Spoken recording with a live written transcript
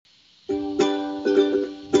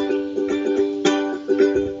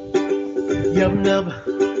Yum nub,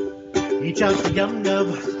 each out the yum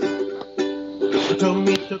nub.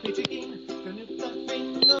 Tomi chicken.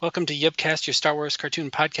 Welcome to Yubcast, your Star Wars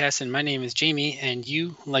cartoon podcast, and my name is Jamie, and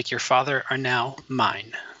you, like your father, are now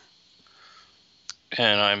mine.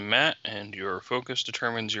 And I'm Matt, and your focus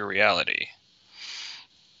determines your reality.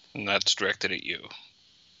 And that's directed at you.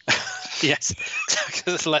 Yes,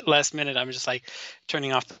 because last minute I'm just like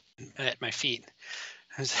turning off at my feet.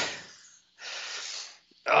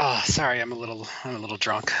 Oh, sorry, I'm a little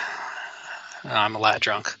drunk. I'm a lot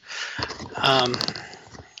drunk. And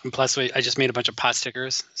plus, I just made a bunch of pot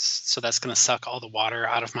stickers, so that's going to suck all the water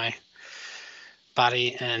out of my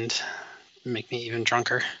body and make me even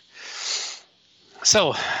drunker.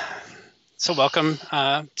 So welcome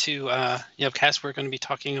to Yubcast. We're going to be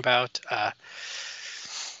talking about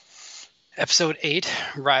Episode 8,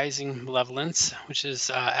 Rising Malevolence, which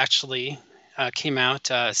is actually came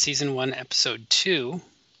out Season 1, Episode 2.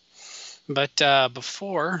 But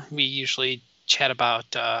before, we usually chat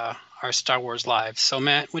about our Star Wars lives. So,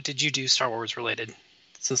 Matt, what did you do Star Wars related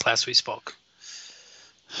since last we spoke?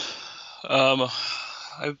 I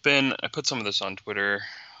put some of this on Twitter,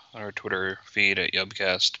 on our Twitter feed at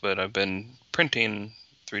Yubcast, but I've been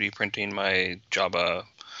 3D printing my Jabba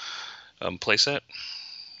playset.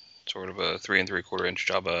 Sort of a 3 3/4 inch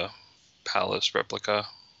Jabba Palace replica,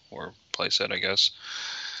 or playset, I guess.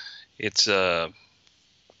 It's a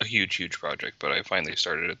huge project, but I finally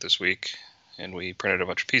started it this week, and we printed a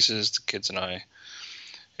bunch of pieces, the kids and I,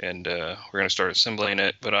 and we're going to start assembling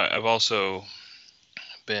it. But I've also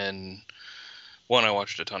been... I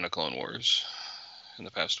watched a ton of Clone Wars in the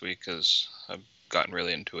past week, because I've gotten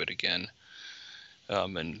really into it again,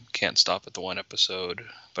 and can't stop at the one episode.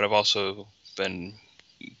 But I've also been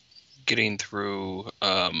getting through,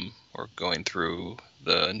 or going through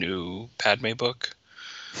the new Padme book.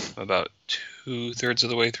 I'm about 2/3 of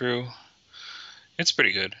the way through. It's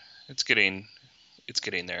pretty good. It's getting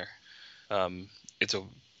there. It's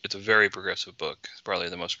a very progressive book. It's probably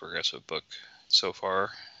the most progressive book so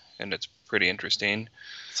far, and it's pretty interesting.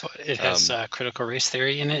 So it has critical race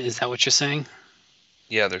theory in it. Is that what you're saying?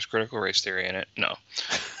 Yeah, there's critical race theory in it. No,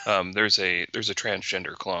 there's a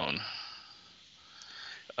transgender clone.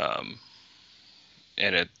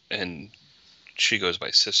 And she goes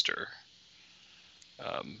by sister,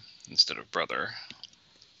 instead of brother,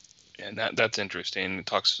 and that's interesting. It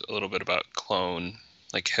talks a little bit about clone,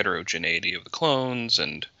 like heterogeneity of the clones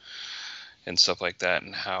and stuff like that,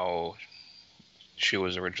 and how she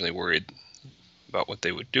was originally worried about what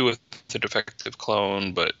they would do with the defective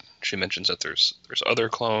clone, but she mentions that there's other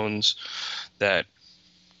clones that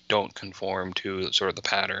don't conform to sort of the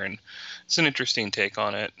pattern. It's an interesting take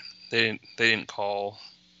on it. They didn't call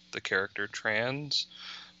the character trans,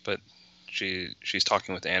 but she's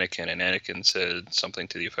talking with Anakin, and Anakin said something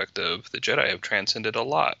to the effect of, "The Jedi have transcended a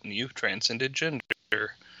lot, and you've transcended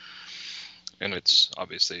gender." And it's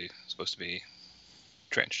obviously supposed to be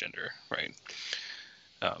transgender, right?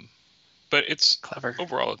 But it's clever.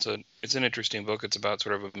 Overall, it's an interesting book. It's about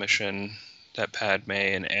sort of a mission that Padme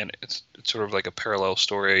and it's sort of like a parallel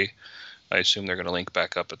story. I assume they're going to link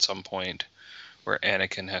back up at some point, where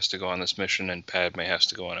Anakin has to go on this mission and Padme has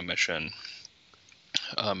to go on a mission.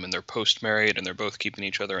 And they're post-married, and they're both keeping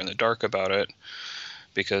each other in the dark about it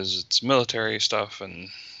because it's military stuff and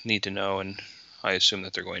need to know, and I assume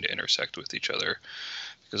that they're going to intersect with each other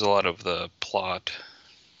because a lot of the plot,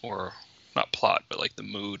 or not plot, but like the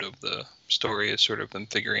mood of the story is sort of them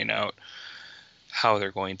figuring out how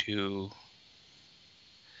they're going to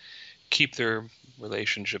keep their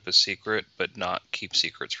relationship a secret, but not keep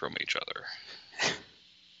secrets from each other.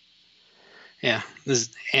 Yeah,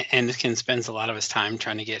 Anakin spends a lot of his time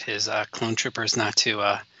trying to get his clone troopers not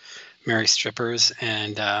to marry strippers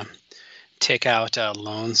and take out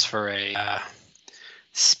loans for a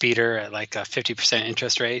speeder at like a 50%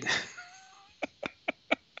 interest rate.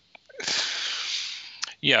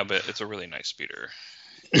 Yeah, but it's a really nice speeder,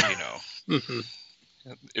 you know. Mm-hmm.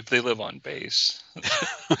 If they live on base,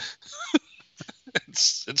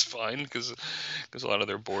 it's fine because a lot of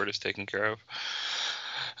their board is taken care of.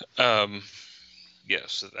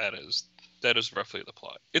 Yes, that is roughly the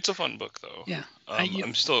plot. It's a fun book, though. Yeah, Go ahead. I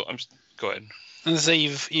was gonna say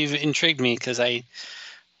you've intrigued me, because I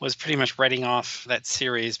was pretty much writing off that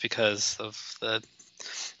series because of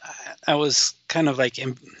I was kind of like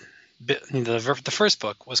the first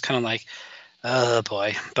book was kind of like, oh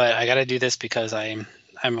boy, but I got to do this because I'm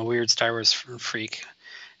a weird Star Wars freak,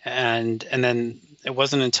 and then it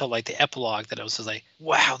wasn't until like the epilogue that I was just like,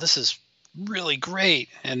 wow, this is really great,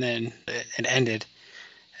 and then it ended,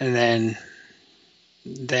 and then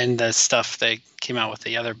the stuff that came out with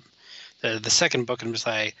the second book, and was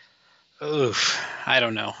like, Oof, I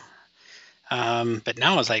don't know. But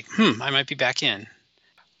now I was like, I might be back in.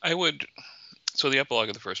 I would. So the epilogue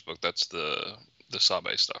of the first book, that's the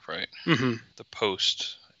Sabe stuff, right? Mm-hmm. The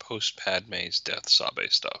post Padme's death Sabe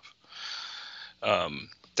stuff.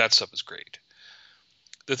 That stuff is great.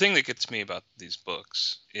 The thing that gets me about these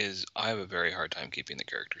books is I have a very hard time keeping the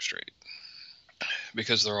characters straight,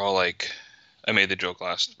 because they're all like, I made the joke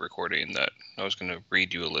last recording that I was going to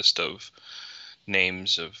read you a list of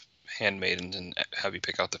names of handmaidens and have you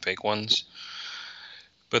pick out the fake ones,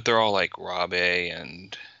 but they're all like Rabe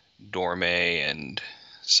and Dorme and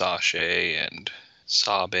Sashay and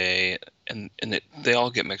Sabe, and they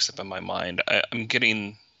all get mixed up in my mind. I'm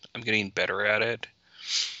getting better at it,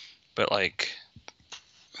 but like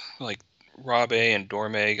Rabe and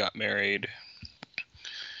Dorme got married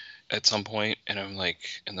at some point, and I'm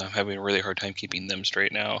having a really hard time keeping them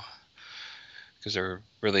straight now, because they're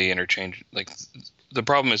really interchangeable. Like, the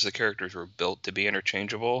problem is the characters were built to be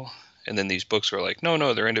interchangeable, and then these books are like,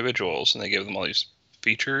 no, they're individuals, and they give them all these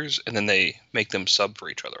features, and then they make them sub for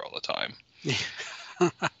each other all the time.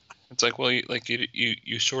 It's like, well,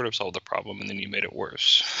 you sort of solved the problem, and then you made it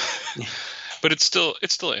worse. But it's still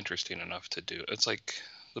interesting enough to do. It's like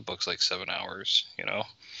the book's like 7 hours,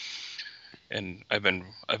 and I've been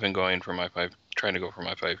going for trying to go for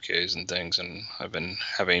my 5Ks and things, and I've been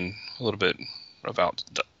having a little bit of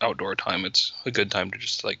outdoor time. It's a good time to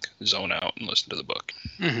just like zone out and listen to the book.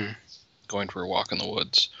 Mm-hmm. Going for a walk in the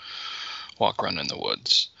woods, run in the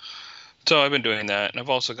woods. So I've been doing that, and I've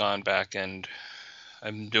also gone back and I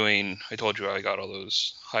told you I got all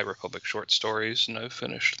those High Republic short stories, and I've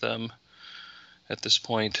finished them at this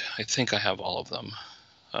point. I think I have all of them.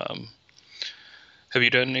 Have you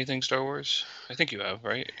done anything Star Wars? I think you have,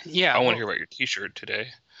 right? Yeah. I want to hear about your T-shirt today.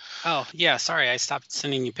 Oh, yeah. Sorry, I stopped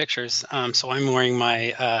sending you pictures. So I'm wearing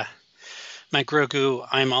my my Grogu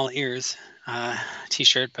 "I'm all ears"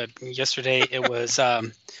 T-shirt, but yesterday it was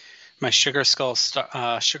my Sugar Skull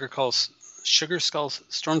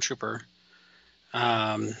Stormtrooper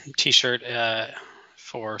T-shirt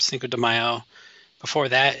for Cinco de Mayo. Before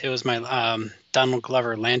that, it was my Donald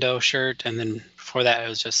Glover Lando shirt, and then before that, it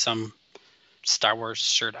was just some Star Wars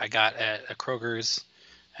shirt I got at a Kroger's,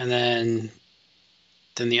 and then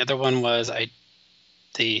the other one was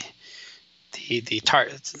the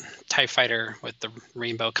TIE fighter with the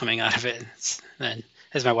rainbow coming out of it. And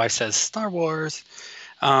as my wife says, Star Wars.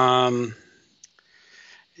 That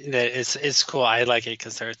it's cool. I like it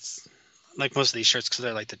because it's like most of these shirts, because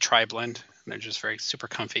they're like the tri-blend, and they're just very super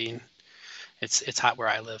comfy. And it's hot where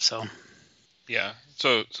I live, so. Yeah.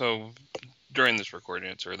 So during this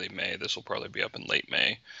recording, it's early May. This will probably be up in late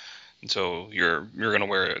May, and so you're gonna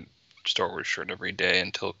wear a Star Wars shirt every day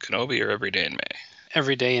until Kenobi, or every day in May?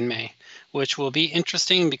 Every day in May, which will be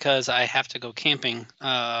interesting because I have to go camping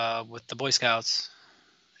with the Boy Scouts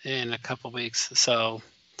in a couple weeks. So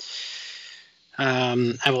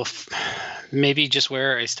I will maybe just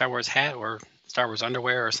wear a Star Wars hat or Star Wars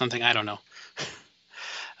underwear or something. I don't know.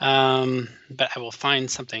 But I will find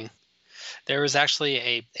something. There was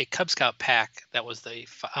actually a Cub Scout pack that was the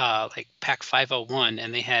like pack 501,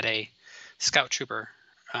 and they had a Scout Trooper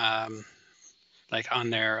like on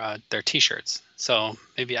their T-shirts. So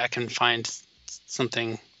maybe I can find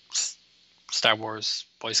something Star Wars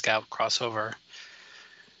Boy Scout crossover,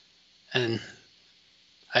 and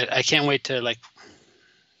I can't wait to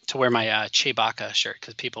wear my Chewbacca shirt,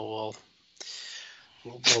 because people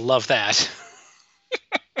will love that.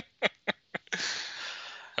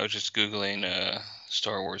 I was just Googling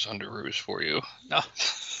Star Wars underoos for you. Oh.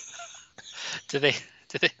 Do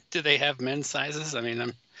they have men's sizes? I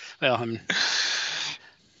mean,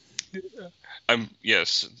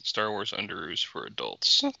 yes, Star Wars underoos for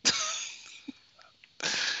adults.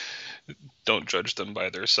 Don't judge them by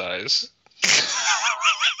their size.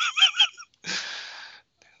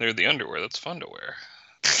 They're the underwear that's fun to wear.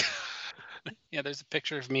 Yeah, there's a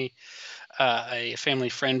picture of me. A family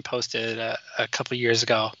friend posted a couple years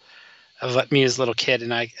ago of me as a little kid,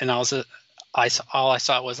 and all I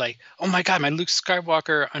saw was like, oh my god, my Luke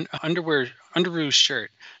Skywalker underoos shirt.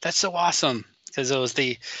 That's so awesome, because it was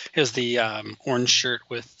the orange shirt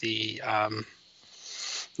with the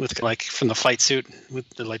with like from the flight suit with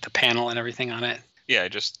the the panel and everything on it. Yeah, I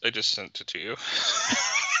just sent it to you.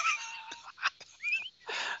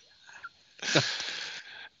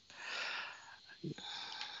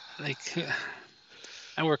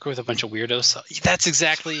 I work with a bunch of weirdos, so that's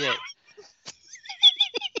exactly it.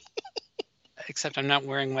 Except I'm not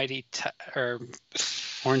wearing whitey or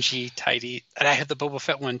orangey tighty, and I have the Boba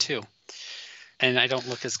Fett one too, and I don't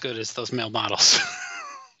look as good as those male models.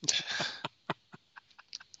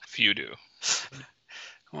 Few do.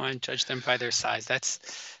 Go on, judge them by their size.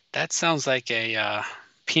 That sounds like a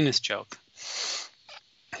penis joke.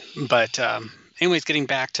 But anyways, getting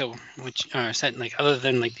back to what you said, like other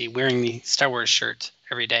than like the wearing the Star Wars shirt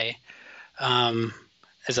every day,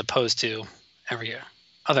 as opposed to every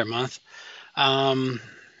other month,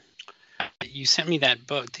 you sent me that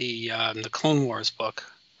book, the Clone Wars book,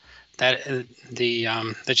 that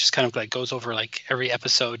that just kind of like goes over like every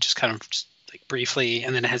episode, just kind of just like briefly,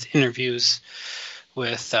 and then it has interviews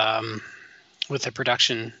with the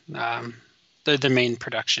production, the main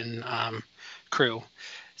production crew.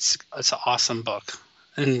 It's an awesome book,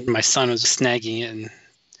 and my son was snagging it and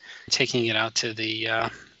taking it out to the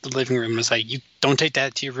living room and was like, "You don't take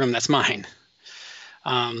that to your room. That's mine."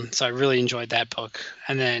 So I really enjoyed that book.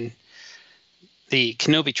 And then the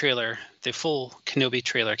Kenobi trailer, the full Kenobi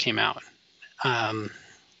trailer came out, and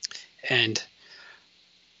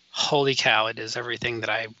holy cow, it is everything that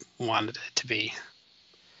I wanted it to be.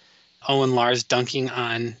 Owen Lars dunking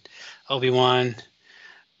on Obi-Wan.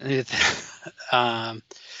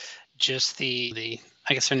 Just the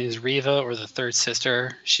I guess her name is Reva, or the third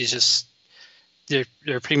sister. She's just they're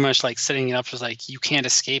pretty much like setting it up as like you can't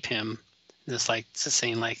escape him. It's like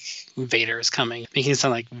saying like Vader is coming, making it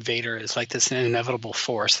sound like Vader is like this inevitable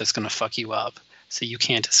force that's going to fuck you up, so you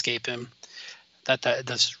can't escape him.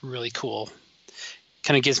 That's really cool.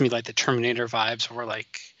 Kind of gives me like the Terminator vibes, where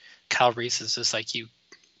like Kyle Reese is just like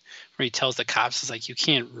where he tells the cops, is like you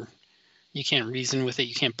can't reason with it,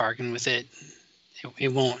 you can't bargain with it.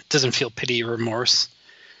 It doesn't feel pity or remorse.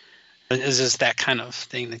 It's just that kind of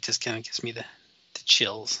thing that just kind of gives me the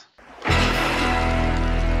chills. Oh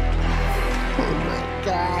my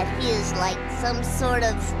God, he is like some sort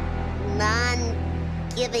of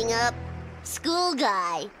non-giving up school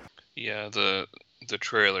guy. Yeah, the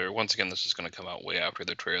trailer, once again, this is going to come out way after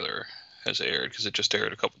the trailer has aired, because it just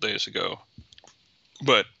aired a couple days ago.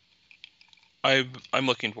 But I'm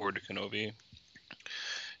looking forward to Kenobi.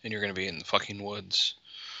 And you're going to be in the fucking woods.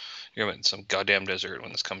 You're going to be in some goddamn desert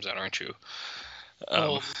when this comes out, aren't you?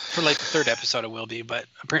 Well, for like the third episode it will be, but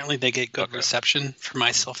apparently they get good reception from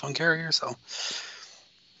my cell phone carrier, so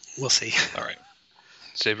we'll see. All right.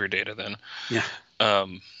 Save your data then. Yeah.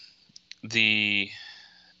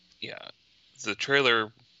 The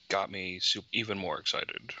trailer got me even more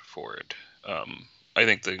excited for it. I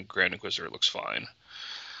think the Grand Inquisitor looks fine.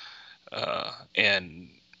 And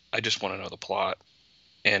I just want to know the plot.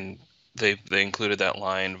 And they included that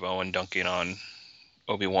line of Owen dunking on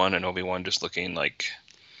Obi-Wan, and Obi-Wan just looking like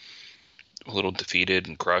a little defeated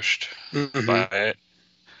and crushed by it.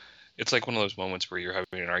 It's like one of those moments where you're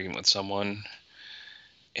having an argument with someone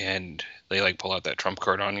and they like pull out that trump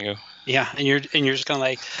card on you. Yeah, and you're just kind of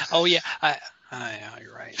like, oh yeah, yeah,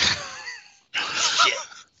 you're right. Shit.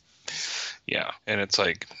 Yeah, and it's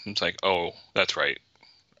like, oh, that's right.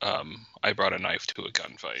 I brought a knife to a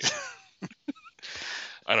gunfight.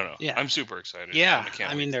 I don't know. Yeah. I'm super excited. Yeah, I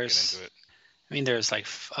can't wait to get into it. There's like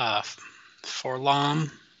Forlom I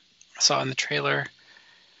saw in the trailer.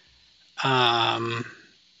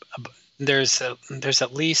 There's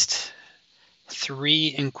at least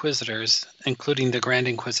 3 Inquisitors, including the Grand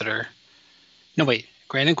Inquisitor. No, wait,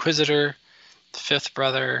 Grand Inquisitor, the 5th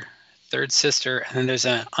brother, 3rd sister, and then there's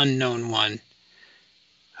an unknown one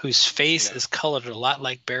whose face is colored a lot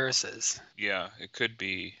like Barris's. Yeah, it could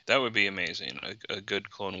be. That would be amazing. A good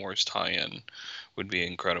Clone Wars tie-in would be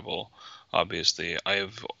incredible. Obviously,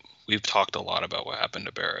 we've talked a lot about what happened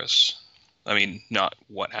to Barris. I mean, not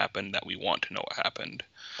what happened, that we want to know what happened.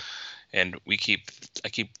 And I keep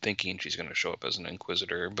thinking she's going to show up as an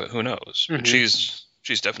Inquisitor, but who knows? Mm-hmm. But she's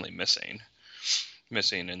definitely missing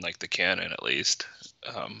in like the canon at least.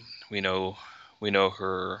 We know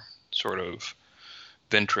her sort of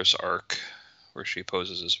Ventress arc, where she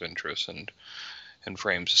poses as Ventress and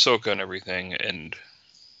frames Ahsoka and everything, and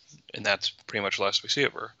that's pretty much the last we see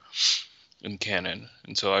of her in canon.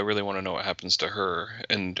 And so I really want to know what happens to her.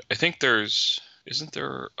 And I think isn't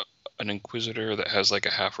there an Inquisitor that has like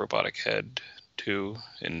a half robotic head too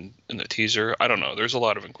in the teaser? I don't know. There's a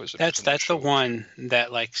lot of Inquisitors. That's the one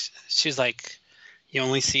that like she's like, you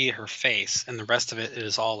only see her face, and the rest of it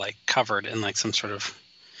is all like covered in like some sort of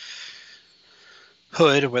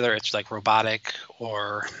hood, whether it's like robotic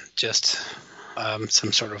or just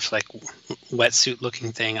some sort of like wetsuit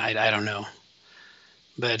looking thing. I don't know,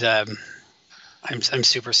 but I'm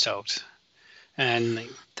super stoked. And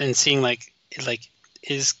then seeing like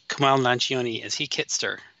is Kumail Nanjiani, is he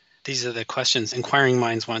Kitster? These are the questions inquiring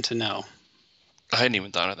minds want to know. I hadn't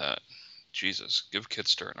even thought of that. Jesus, give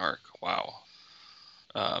Kitster an arc. Wow.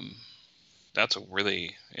 That's a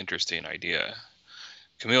really interesting idea.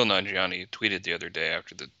 Kumail Nanjiani tweeted the other day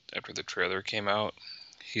after the trailer came out.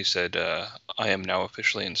 he said, "I am now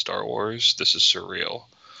officially in Star Wars. This is surreal."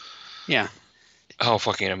 Yeah. Oh,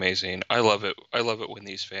 fucking amazing. I love it. I love it when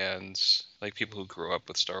these fans, like people who grew up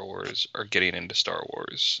with Star Wars, are getting into Star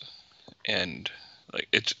Wars. And like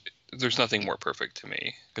there's nothing more perfect to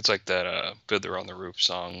me. It's like that Fiddler on the Roof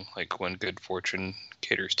song, like when good fortune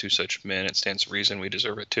caters to such men, it stands to reason we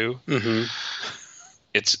deserve it too. Mm-hmm.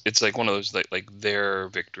 It's like one of those like their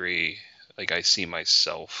victory, like I see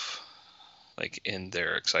myself like in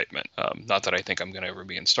their excitement. Not that I think I'm gonna ever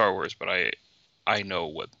be in Star Wars, but I know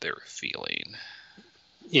what they're feeling.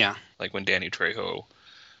 Yeah. Like when Danny Trejo,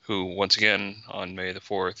 who once again on May the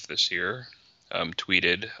 4th this year,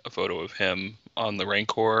 tweeted a photo of him on the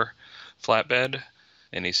Rancor flatbed,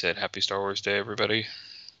 and he said, "Happy Star Wars Day, everybody."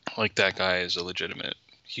 Like that guy is a legitimate,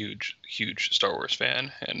 huge Star Wars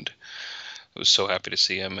fan, and I was so happy to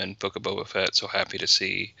see him in Book of Boba Fett. So happy to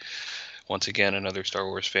see once again another Star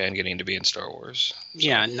Wars fan getting to be in Star Wars. So,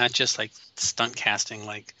 Yeah, not just like stunt casting,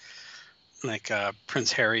 like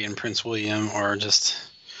Prince Harry and Prince William, or just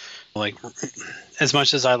like as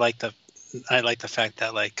much as I like the fact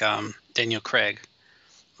that like Daniel Craig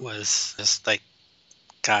was just like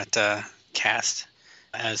got cast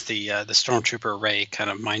as the stormtrooper Rey, kind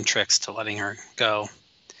of mind tricks to letting her go.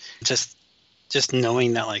 Just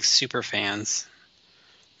knowing that like super fans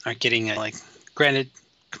are getting it. Like, granted,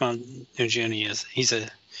 Kumail Nanjiani he's a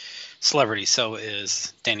celebrity, so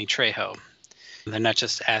is Danny Trejo. They're not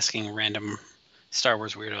just asking random Star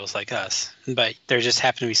Wars weirdos like us, but there just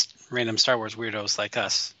happen to be random Star Wars weirdos like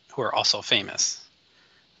us who are also famous.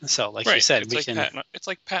 So, like you said, it's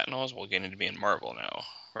like Patton Oswalt getting to be in Marvel now,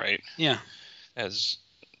 right? Yeah. As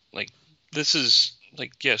like this is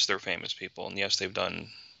like, yes, they're famous people, and yes, they've done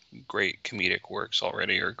great comedic works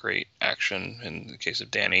already, or great action in the case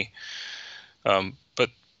of Danny. But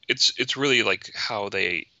it's really like how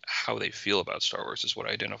they feel about Star Wars is what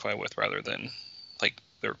I identify with, rather than like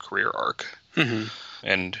their career arc. Mm-hmm.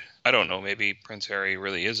 And I don't know, maybe Prince Harry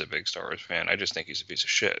really is a big Star Wars fan. I just think he's a piece of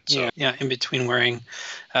shit. So. Yeah. In between wearing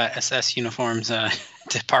SS uniforms to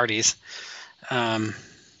parties, and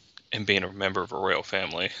being a member of a royal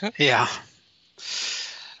family. Yeah.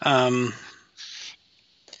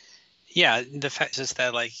 Yeah. The fact is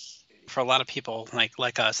that like for a lot of people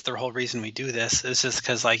like us, the whole reason we do this is just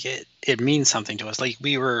because like it means something to us. Like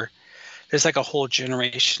there's like a whole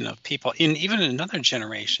generation of people, and even another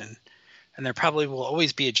generation, and there probably will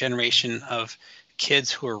always be a generation of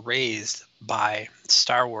kids who are raised by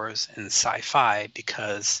Star Wars and sci-fi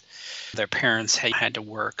because their parents had to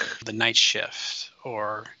work the night shift,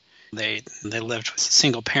 or they lived with a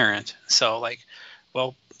single parent. So like,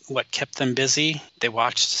 well, what kept them busy? They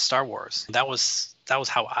watched Star Wars. That was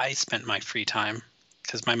how I spent my free time,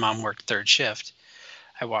 because my mom worked third shift.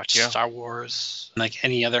 I watched Star Wars, like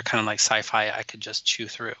any other kind of like sci-fi I could just chew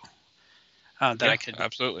through. I could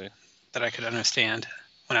understand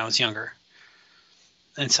when I was younger.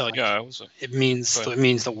 And so it means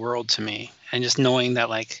the world to me. And just knowing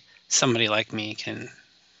that like somebody like me can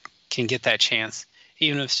get that chance,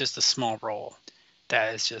 even if it's just a small role,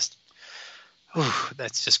 that is just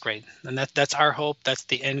that's just great. And that's our hope. That's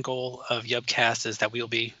the end goal of Yubcast, is that we'll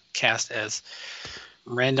be cast as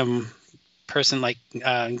random person like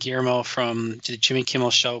Guillermo from the Jimmy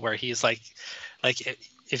Kimmel Show, where he's like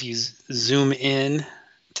if you zoom in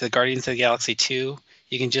to the Guardians of the Galaxy 2,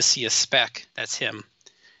 you can just see a speck. That's him.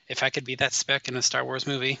 If I could be that speck in a Star Wars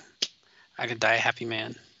movie, I could die a happy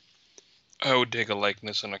man. I would take a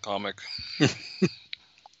likeness in a comic.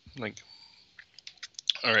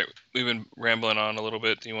 All right, we've been rambling on a little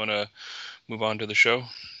bit. Do you want to move on to the show?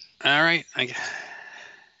 All right.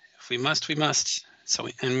 If we must, we must.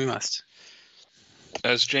 We must.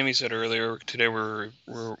 As Jamie said earlier, today we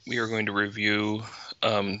are going to review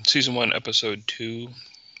Season 1, Episode 2,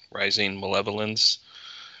 Rising Malevolence,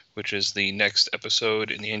 which is the next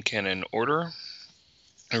episode in the in-canon order.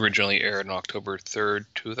 Originally aired on October 3rd,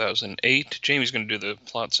 2008. Jamie's going to do the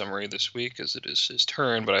plot summary this week, as it is his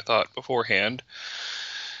turn, but I thought beforehand,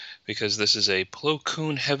 because this is a Plo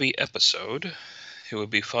Koon-heavy episode, it would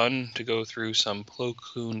be fun to go through some Plo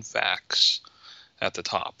Koon facts at the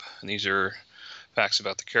top. And these are facts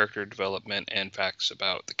about the character development and facts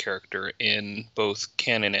about the character in both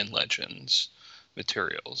canon and Legends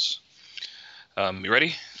materials. You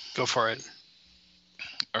ready? Go for it.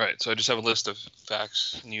 All right, so I just have a list of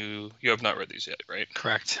facts. You have not read these yet, right?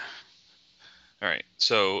 Correct. All right,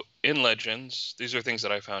 so in Legends, these are things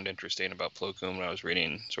that I found interesting about Plo Koon when I was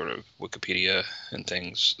reading sort of Wikipedia and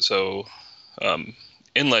things. So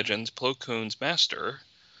in Legends, Plo Koon's master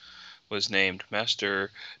was named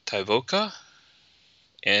Master Tyvoka,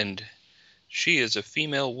 and she is a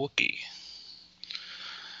female Wookiee.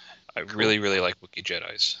 I really, really like Wookiee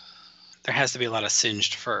Jedis. There has to be a lot of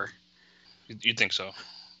singed fur. You'd think so.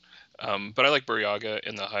 But I like Buryaga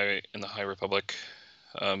in the High Republic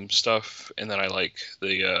stuff, and then I like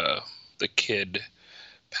the kid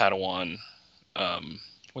Padawan.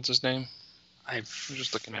 What's his name? I'm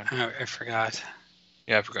just looking at it. I forgot.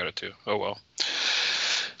 Yeah, I forgot it too. Oh well.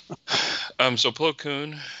 So Plo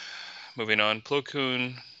Koon. Moving on, Plo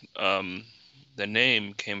Koon. The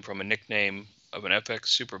name came from a nickname of an FX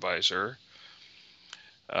supervisor.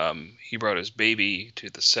 He brought his baby to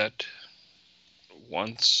the set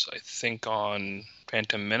once, I think, on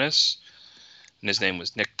Phantom Menace, and his name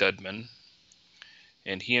was Nick Dudman.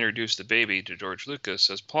 And he introduced the baby to George Lucas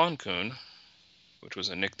as Plo Koon, which was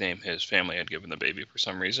a nickname his family had given the baby for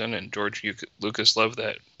some reason. And George Lucas loved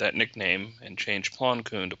that nickname and changed Plo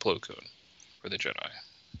Koon to Plo Koon for the Jedi.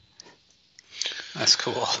 That's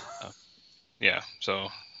cool. Yeah, so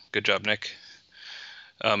good job, Nick.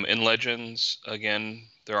 In Legends, again,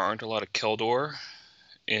 there aren't a lot of Keldor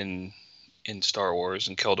in Star Wars,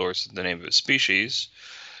 and Keldor is the name of his species.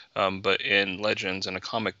 But in Legends, in a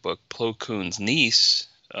comic book, Plo Koon's niece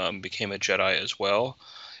became a Jedi as well,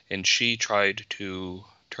 and she tried to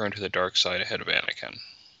turn to the dark side ahead of Anakin.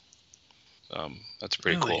 That's a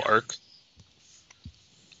pretty cool arc.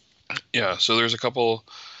 Yeah, so there's a couple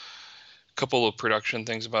of production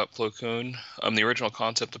things about Plo Koon. The original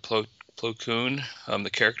concept of Plo Koon, the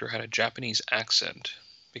character had a Japanese accent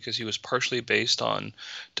because he was partially based on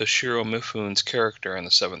Toshiro Mifune's character in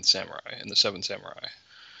The Seventh Samurai.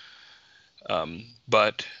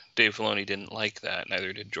 But Dave Filoni didn't like that.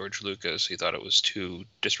 Neither did George Lucas. He thought it was too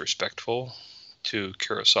disrespectful to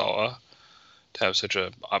Kurosawa to have such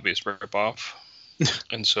an obvious ripoff.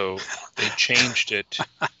 And so they changed it.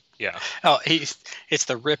 Yeah. Oh, it's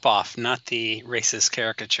the ripoff, not the racist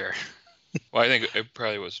caricature. Well, I think it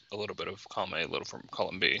probably was a little bit of column A, a little from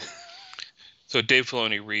column B. So Dave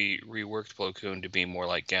Filoni reworked Plo Koon to be more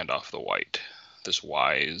like Gandalf the White, this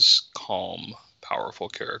wise, calm, powerful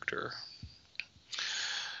character.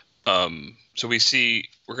 So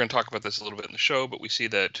we're going to talk about this a little bit in the show, but we see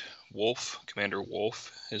that Commander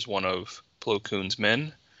Wolf, is one of Plo Koon's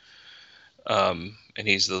men. And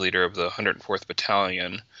he's the leader of the 104th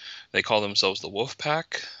Battalion. They call themselves the Wolf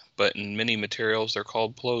Pack, but in many materials they're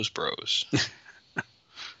called Plo's Bros.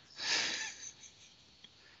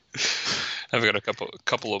 I've got a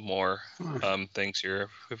couple of more things here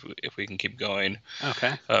if we can keep going.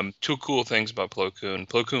 Okay. Two cool things about Plo Koon.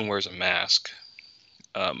 Plo Koon wears a mask.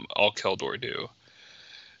 All Keldor do.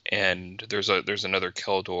 And there's another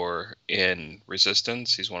Keldor in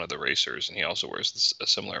Resistance. He's one of the racers, and he also wears a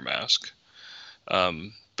similar mask.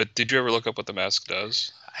 But did you ever look up what the mask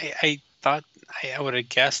does? I thought I would have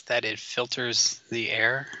guessed that it filters the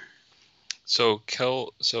air. So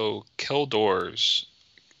Keldors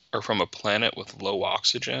are from a planet with low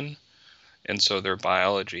oxygen, and so their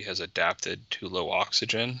biology has adapted to low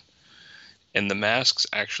oxygen. And the masks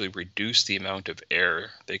actually reduce the amount of air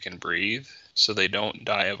they can breathe, so they don't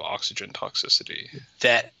die of oxygen toxicity.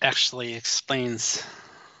 That actually explains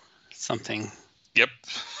something. Yep.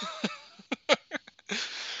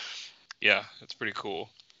 Yeah, it's pretty cool.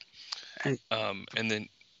 And then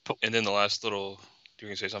the last little. You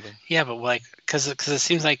can say something? Yeah, but like, because it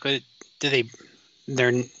seems like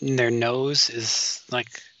their nose is like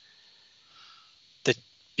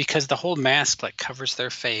because the whole mask like covers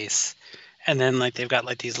their face, and then like they've got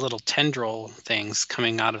like these little tendril things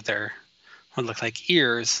coming out of their what look like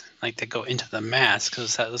ears, like that go into the mask.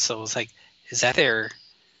 So it's like, is that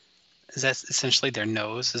essentially their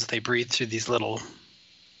nose as they breathe through these little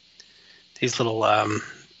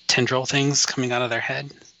tendril things coming out of their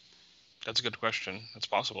head? That's a good question. It's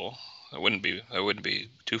possible. It wouldn't be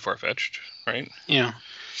too far fetched, right? Yeah.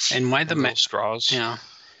 And why the straws? Yeah.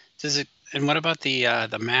 Does it? And what about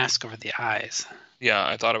the mask over the eyes? Yeah,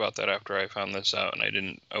 I thought about that after I found this out,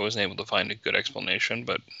 and I wasn't able to find a good explanation,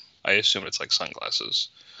 but I assume it's like sunglasses.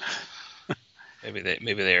 maybe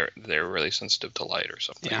they're really sensitive to light or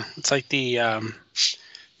something. Yeah, it's like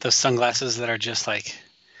those sunglasses that are just like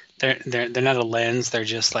they're not a lens. They're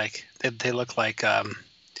just like they look like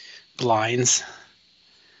blinds.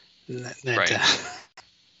 Right.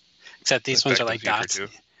 Except these ones are like dots. Too.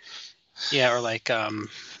 Yeah, or like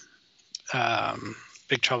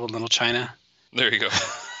Big Trouble in Little China. There you go.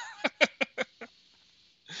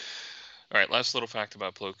 All right, last little fact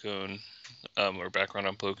about Plo Koon, or background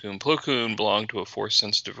on Plo Koon. Plo Koon belonged to a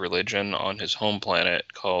Force-sensitive religion on his home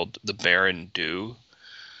planet called the Baron Du,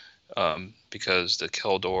 because the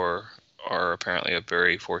Keldor are apparently a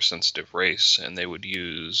very Force-sensitive race, and they would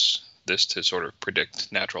use this to sort of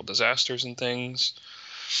predict natural disasters and things.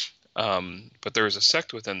 But there was a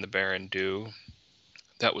sect within the Baron Dew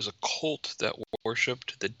that was a cult that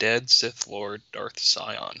worshipped the dead Sith Lord Darth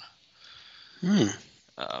Sion.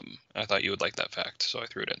 I thought you would like that fact, so I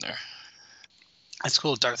threw it in there. That's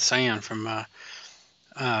cool. Darth Sion from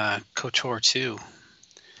KOTOR 2.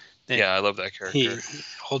 Yeah, I love that character. He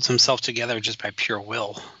holds himself together just by pure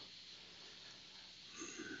will.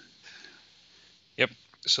 Yep.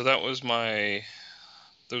 So that was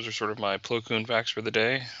those are sort of my Plo Koon facts for the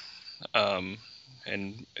day.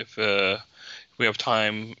 And if we have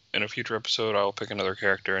time in a future episode, I'll pick another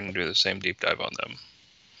character and do the same deep dive on them.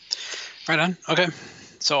 Right on. Okay.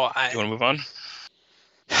 So Do you want to move on?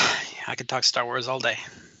 I could talk Star Wars all day.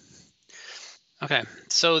 Okay.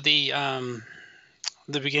 So the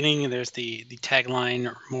beginning, there's the tagline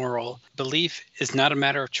or moral: belief is not a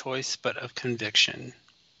matter of choice, but of conviction.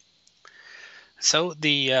 So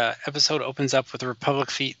the episode opens up with the Republic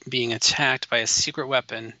fleet being attacked by a secret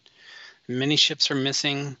weapon. Many ships are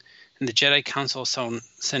missing, and the Jedi Council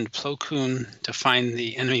send Plo Koon to find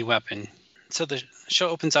the enemy weapon. So the show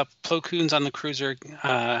opens up, Plo Koon's on the cruiser,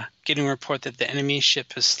 getting a report that the enemy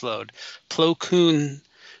ship has slowed. Plo Koon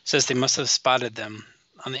says they must have spotted them.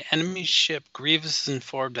 On the enemy ship, Grievous is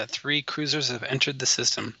informed that 3 cruisers have entered the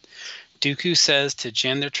system. Dooku says to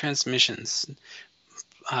jam their transmissions.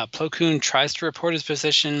 Plo Koon tries to report his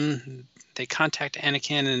position. They contact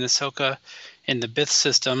Anakin and Ahsoka in the Bith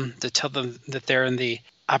system to tell them that they're in the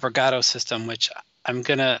Avocado system, which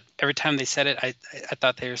every time they said it, I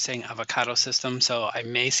thought they were saying avocado system, so I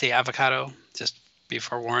may say avocado, just be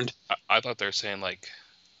forewarned. I thought they were saying like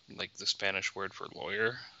the Spanish word for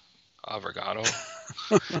lawyer, avocado.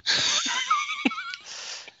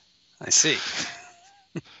 I see.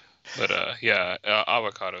 But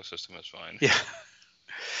avocado system is fine. Yeah.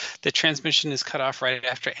 The transmission is cut off right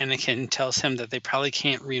after Anakin tells him that they probably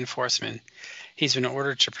can't reinforce him. He's been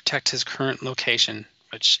ordered to protect his current location,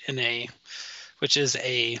 which is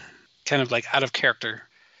a kind of like out of character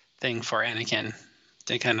thing for Anakin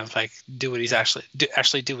to kind of like do what he's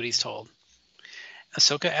actually do what he's told.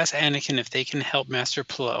 Ahsoka asks Anakin if they can help Master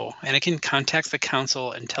Plo. Anakin contacts the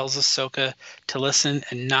council and tells Ahsoka to listen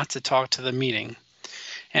and not to talk to the meeting.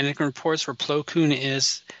 Anakin reports where Plo Koon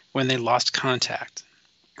is when they lost contact.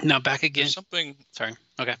 Now back again. There's something. Sorry.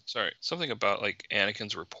 Okay. Sorry. Something about like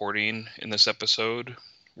Anakin's reporting in this episode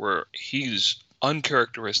where he's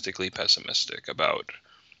uncharacteristically pessimistic about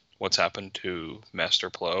what's happened to Master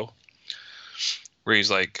Plo. Where he's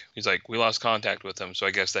like, we lost contact with him, so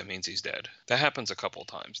I guess that means he's dead. That happens a couple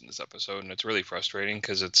times in this episode, and it's really frustrating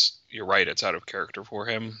because you're right, it's out of character for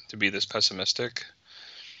him to be this pessimistic.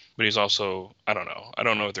 But he's also, I don't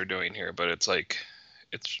know what they're doing here, but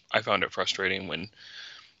I found it frustrating when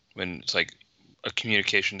it's like a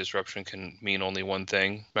communication disruption can mean only one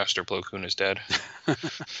thing. Master Plo Koon is dead.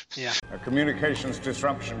 Yeah. A communications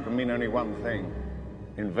disruption can mean only one thing: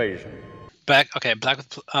 invasion. Back with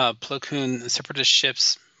Plo Koon, the Separatist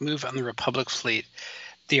ships move on the Republic fleet.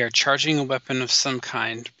 They are charging a weapon of some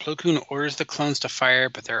kind. Plo Koon orders the clones to fire,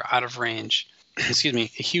 but they're out of range. Excuse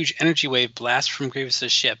me. A huge energy wave blasts from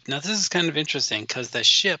Grievous's ship. Now this is kind of interesting because the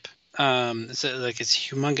ship, it's a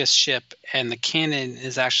humongous ship, and the cannon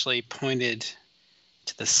is actually pointed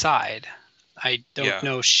to the side. I don't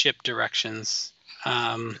know ship directions.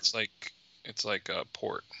 It's like a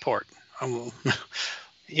port. Port.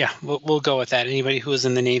 Yeah, we'll go with that. Anybody who is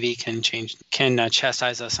in the Navy can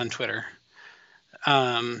chastise us on Twitter.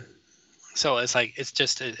 So it's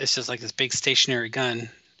just like this big stationary gun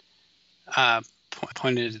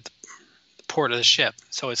pointed at the port of the ship.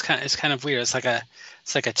 So it's kind of weird. It's like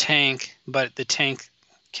a tank, but the tank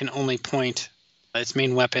can only point. Its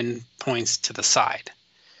main weapon points to the side.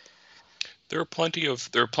 There are plenty of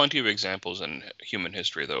examples in human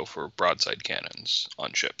history though for broadside cannons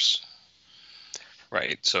on ships.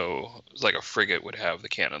 Right, so it's like a frigate would have the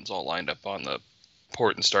cannons all lined up on the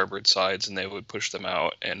port and starboard sides, and they would push them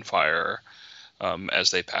out and fire as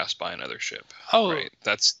they pass by another ship. Oh, right.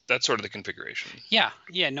 That's sort of the configuration. Yeah,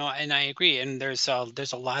 no, and I agree. And there's a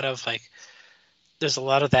lot of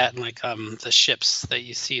that in the ships that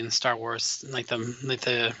you see in Star Wars,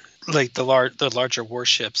 the larger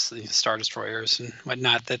warships, the Star Destroyers and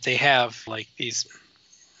whatnot, that they have like these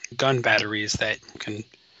gun batteries that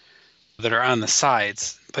are on the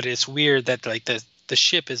sides. But it's weird that like the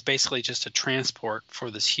ship is basically just a transport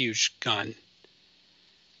for this huge gun.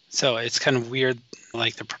 So it's kind of weird,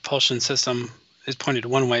 like the propulsion system is pointed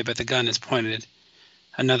one way, but the gun is pointed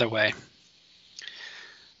another way.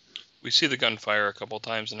 We see the gun fire a couple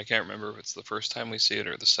times, and I can't remember if it's the first time we see it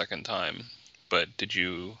or the second time. But did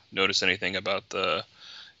you notice anything about the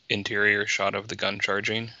interior shot of the gun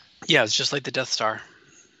charging? Yeah, it's just like the Death Star.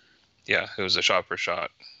 Yeah, it was a shot for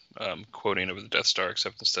shot quoting of the Death Star,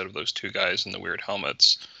 except instead of those two guys in the weird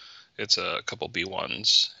helmets, it's a couple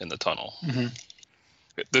B-1s in the tunnel. Mm-hmm.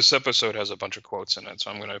 This episode has a bunch of quotes in it,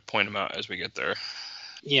 so I'm going to point them out as we get there.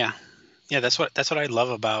 Yeah, that's what I love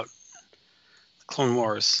about Clone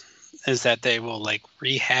Wars, is that they will like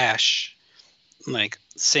rehash like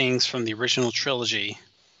sayings from the original trilogy,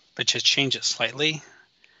 but just change it slightly,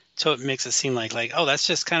 so it makes it seem like oh, that's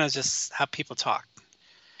just kind of just how people talk.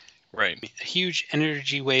 Right. A huge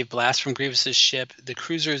energy wave blast from Grievous's ship. The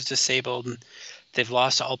cruiser is disabled. They've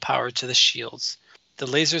lost all power to the shields. The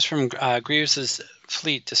lasers from Grievous's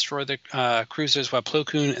fleet destroy the cruisers while Plo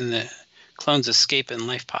Koon and the clones escape in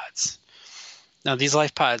life pods. Now, these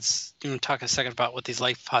life pods, you want to talk a second about what these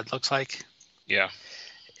life pod looks like? Yeah.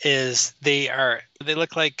 Is they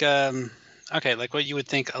look like like what you would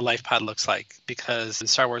think a life pod looks like, because in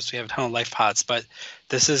Star Wars we have a ton of life pods, but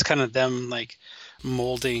this is kind of them like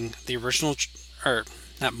molding the original, or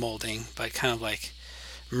not molding, but kind of like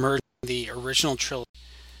merging the original trilogy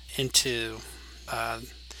into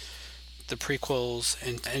the prequels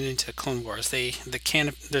and into Clone Wars.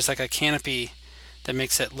 There's like a canopy that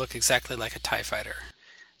makes it look exactly like a TIE fighter,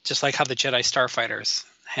 just like how the Jedi Starfighters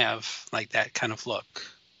have like that kind of look.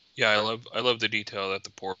 Yeah, I love the detail that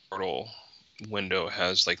the portal window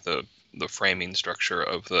has, like the framing structure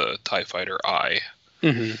of the TIE fighter eye.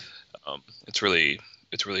 Mm-hmm. It's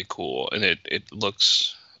really cool, and it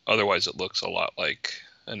looks a lot like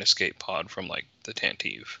an escape pod from like the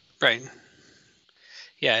Tantive. Right.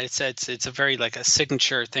 Yeah, it's a very like a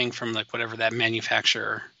signature thing from like whatever that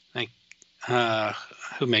manufacturer, like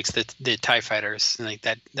who makes the TIE fighters, and like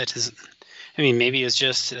that doesn't. I mean, maybe it's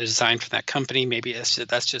just a design from that company. Maybe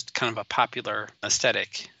that's just kind of a popular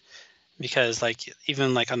aesthetic, because like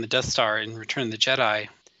even like on the Death Star in Return of the Jedi,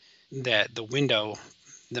 that the window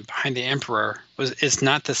behind the Emperor is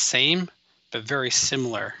not the same, but very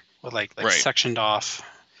similar, with like right. sectioned off,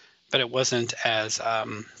 but it wasn't as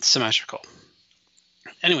symmetrical.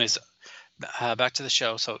 Anyways, back to the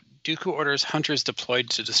show. So Dooku orders hunters deployed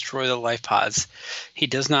to destroy the life pods. He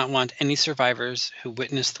does not want any survivors who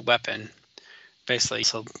witnessed the weapon, basically.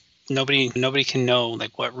 So nobody can know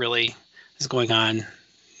like what really is going on.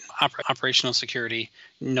 Operational security.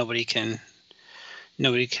 Nobody can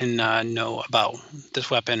know about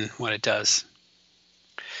this weapon, what it does.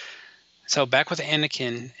 So back with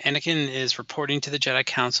Anakin. Anakin is reporting to the Jedi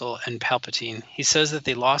Council and Palpatine. He says that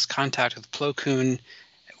they lost contact with Plo Koon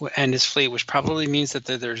and his fleet, which probably means that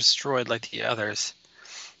they're destroyed like the others.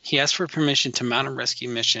 He asks for permission to mount a rescue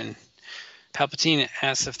mission. Palpatine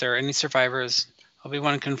asks if there are any survivors.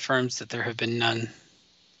 Obi-Wan confirms that there have been none.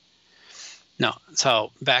 No.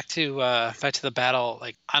 So back to the battle.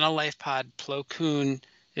 Like on a life pod, Plo Koon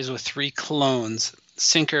is with 3 clones: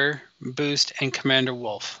 Sinker, Boost, and Commander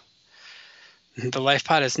Wolf. The life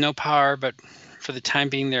pod has no power, but for the time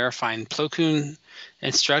being, they are fine. Plo Koon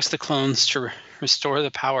instructs the clones to restore the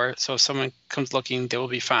power, so if someone comes looking, they will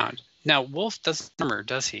be found. Now, Wolf doesn't armor,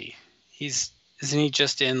 does he? Isn't he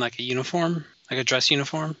just in like a uniform, like a dress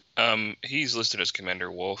uniform? He's listed as Commander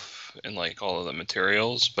Wolf in like all of the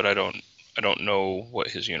materials, but I don't know what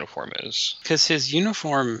his uniform is. Because his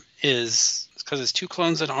uniform is it's 2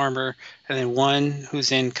 clones in armor, and then 1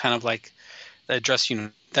 who's in kind of like the dress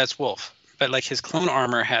uniform. That's Wolf. But like his clone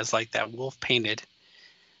armor has like that wolf painted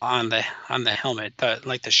on the helmet,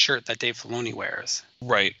 like the shirt that Dave Filoni wears.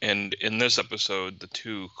 Right, and in this episode, the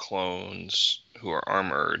 2 clones who are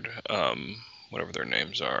armored, whatever their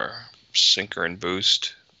names are, Sinker and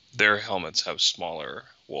Boost, their helmets have smaller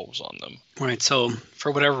wolves on them. Right. So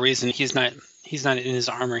for whatever reason, he's not in his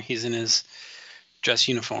armor. He's in his dress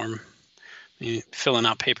uniform, filling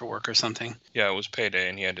out paperwork or something. Yeah, it was payday,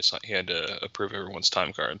 and he had to approve everyone's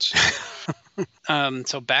time cards.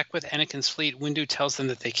 So back with Anakin's fleet, Windu tells them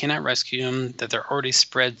that they cannot rescue him, that they're already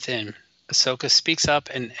spread thin. Ahsoka speaks up,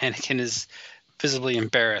 and Anakin is visibly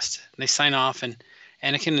embarrassed. They sign off, and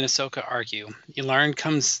Anakin and Ahsoka argue. Yularen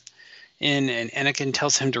comes in, and Anakin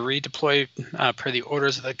tells him to redeploy per the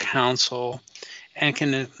orders of the Council.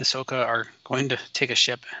 Anakin and Ahsoka are going to take a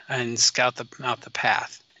ship and scout out the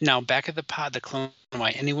path. Now, back at the pod, the clone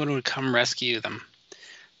why anyone would come rescue them.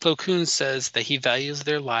 Plo Koon says that he values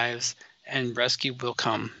their lives and rescue will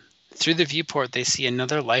come. Through the viewport, they see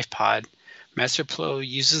another life pod. Master Plo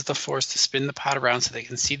uses the Force to spin the pod around so they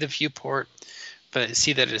can see the viewport, but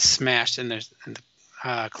see that it is smashed and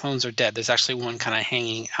the clones are dead. There's actually one kind of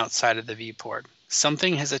hanging outside of the viewport.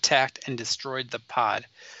 Something has attacked and destroyed the pod.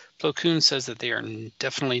 Plo Koon says that they are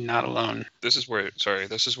definitely not alone. This is where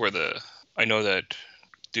I know that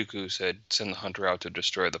Dooku said send the hunter out to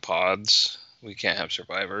destroy the pods, We can't have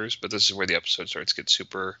survivors. But this is where the episode starts to get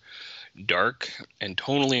super dark and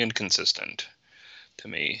tonally inconsistent to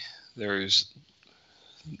me. There's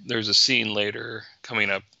a scene later coming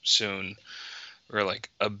up soon where like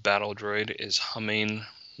a battle droid is humming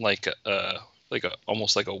like a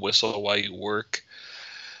almost like a whistle while you work.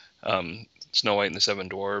 Snow White and the Seven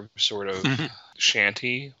Dwarfs sort of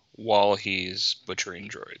shanty while he's butchering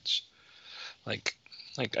droids. Like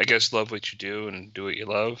I guess love what you do and do what you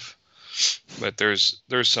love, but there's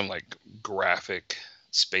some like graphic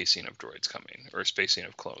spacing of droids coming, or spacing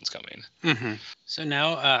of clones coming. Mm-hmm. So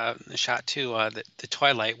now a shot to the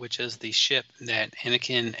Twilight, which is the ship that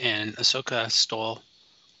Anakin and Ahsoka stole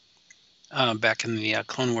back in the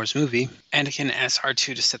Clone Wars movie. Anakin asks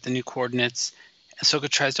R2 to set the new coordinates. Ahsoka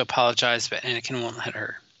tries to apologize, but Anakin won't let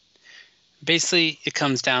her. Basically, it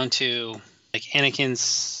comes down to like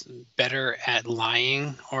Anakin's better at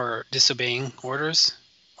lying or disobeying orders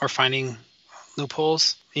or finding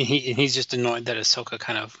loopholes. And he's just annoyed that Ahsoka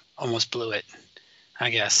kind of almost blew it, I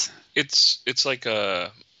guess. It's like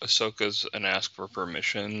Ahsoka's an ask for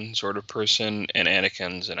permission sort of person, and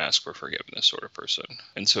Anakin's an ask for forgiveness sort of person.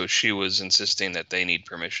 And so she was insisting that they need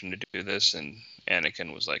permission to do this, and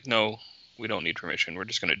Anakin was like, no, we don't need permission. We're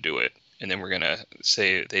just going to do it. And then we're going to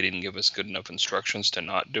say they didn't give us good enough instructions to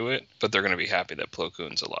not do it, but they're going to be happy that Plo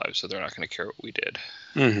Koon's alive, so they're not going to care what we did.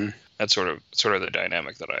 Mm-hmm. That's sort of the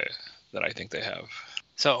dynamic that I think they have.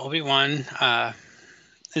 So Obi-Wan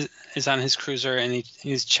is on his cruiser, and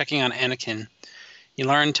he's checking on Anakin.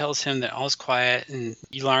 Yularen tells him that all's quiet, and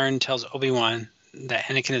Yularen tells Obi-Wan that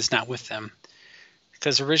Anakin is not with them.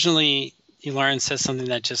 Because originally Yularen says something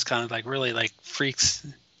that just kind of like really like freaks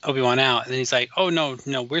Obi-Wan out, and then he's like, oh no,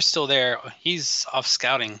 we're still there. He's off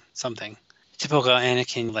scouting something. Typical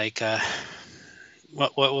Anakin, like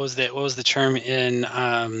what was the term in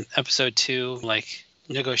episode 2, like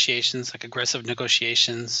negotiations, like aggressive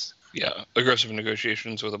negotiations. Yeah, aggressive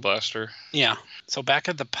negotiations with a blaster. Yeah. So back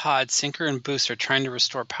at the pod, Sinker and Boost are trying to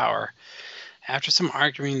restore power. After some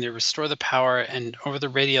arguing, they restore the power, and over the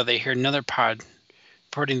radio they hear another pod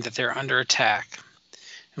reporting that they're under attack.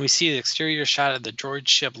 And we see the exterior shot of the droid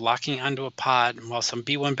ship locking onto a pod, while some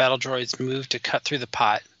B-1 battle droids move to cut through the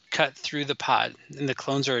pod, and the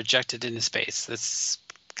clones are ejected into space. That's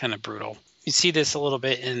kind of brutal. You see this a little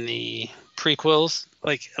bit in the prequels,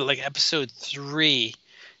 like episode 3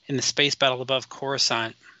 in the space battle above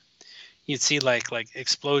Coruscant. You'd see like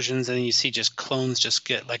explosions, and then you see just clones just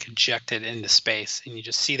get like ejected into space, and you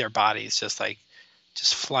just see their bodies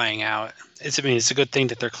just flying out. It's a good thing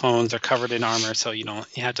that they're clones. They're covered in armor, so you don't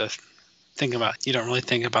really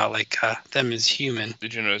think about like them as human.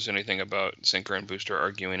 Did you notice anything about Sinker and Booster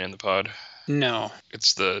arguing in the pod? No.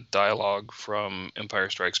 It's the dialogue from Empire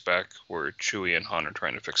Strikes Back where Chewie and Han are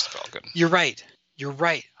trying to fix the Falcon. You're right.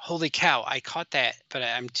 Holy cow! I caught that, but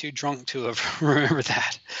I'm too drunk to have remember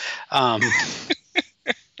that.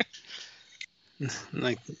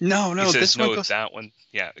 Like no, he says, this no, one goes. that one.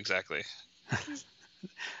 Yeah, exactly.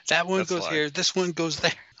 That one That's goes live. here. This one goes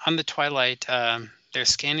there. On the Twilight, they're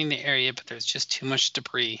scanning the area, but there's just too much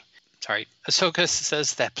debris. Sorry. Ahsoka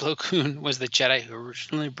says that Plo Koon was the Jedi who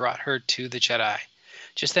originally brought her to the Jedi.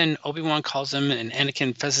 Just then, Obi-Wan calls him, and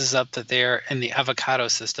Anakin fesses up that they're in the avocado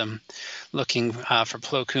system looking for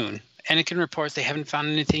Plo Koon. Anakin reports they haven't found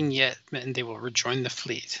anything yet, and they will rejoin the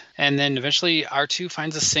fleet. And then eventually, R2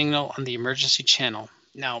 finds a signal on the emergency channel.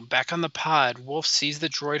 Now, back on the pod, Wolf sees the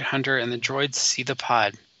droid hunter, and the droids see the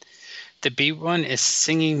pod. The B-1 is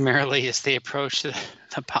singing merrily as they approach the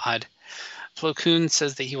pod. Plo Koon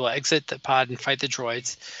says that he will exit the pod and fight the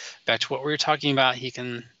droids. Back to what we were talking about, he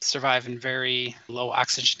can survive in very low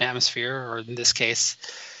oxygen atmosphere, or in this case,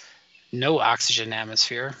 no oxygen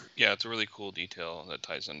atmosphere. Yeah, it's a really cool detail that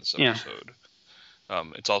ties into this episode.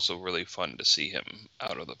 It's also really fun to see him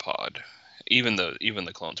out of the pod. Even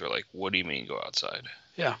the clones are like, what do you mean go outside?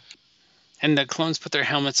 Yeah. And the clones put their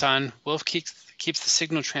helmets on. Wolf keeps the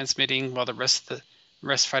signal transmitting while the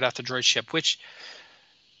rest fight off the droid ship, which,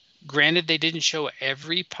 granted, they didn't show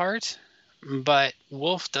every part, but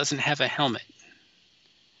Wolf doesn't have a helmet.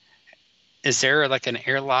 Is there like an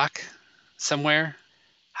airlock somewhere?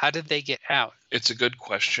 How did they get out? It's a good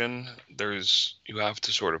question. You have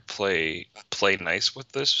to sort of play nice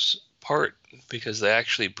with this part, because they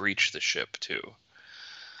actually breach the ship too,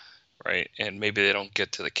 right? And maybe they don't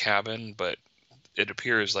get to the cabin, but it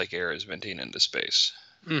appears like air is venting into space.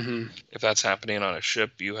 Mm-hmm. If that's happening on a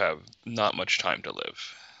ship, you have not much time to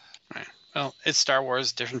live. Right. Well, it's Star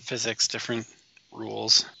Wars, different physics, different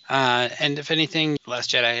rules. And if anything, Last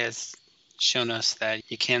Jedi has shown us that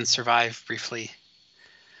you can survive briefly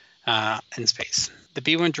in space. The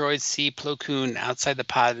B-1 droids see Plo Koon outside the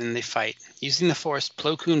pod and they fight. Using the Force,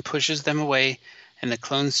 Plo Koon pushes them away and the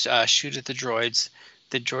clones shoot at the droids.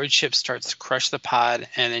 The droid ship starts to crush the pod,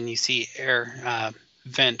 and then you see air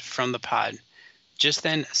vent from the pod. Just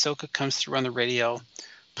then, Ahsoka comes through on the radio.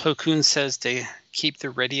 Plo Koon says to keep the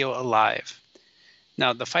radio alive.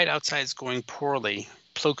 Now, the fight outside is going poorly.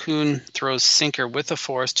 Plo Koon throws Sinker with the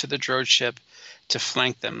Force to the droid ship to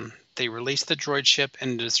flank them. They release the droid ship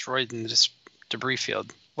and destroy the debris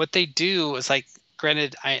field. What they do is like,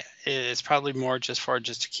 granted, it's probably more just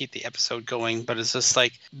to keep the episode going, but it's just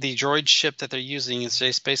like the droid ship that they're using is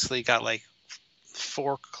just basically got like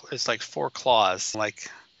four claws, like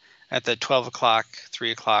at the 12 o'clock,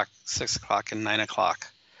 3 o'clock, 6 o'clock, and 9 o'clock.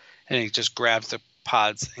 And it just grabs the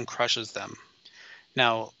pods and crushes them.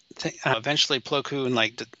 Now, eventually Plo Koon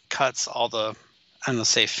cuts all the,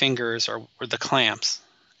 say fingers or the clamps,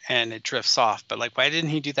 and it drifts off. But why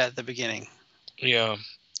didn't he do that at the beginning? Yeah,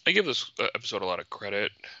 I give this episode a lot of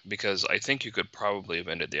credit because I think you could probably have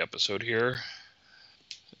ended the episode here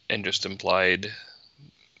and just implied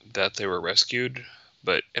that they were rescued,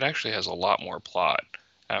 but it actually has a lot more plot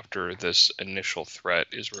after this initial threat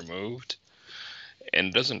is removed, and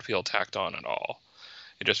it doesn't feel tacked on at all.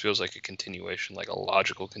 It just feels like a continuation, like a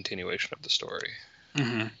logical continuation of the story.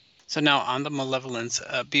 Mm-hmm. So now on the Malevolence,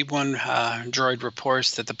 B1 droid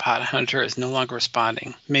reports that the pod hunter is no longer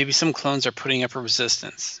responding. Maybe some clones are putting up a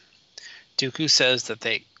resistance. Dooku says that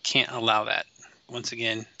they can't allow that. Once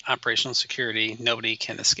again, operational security, nobody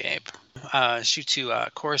can escape. Shoot to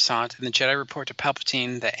Coruscant, and the Jedi report to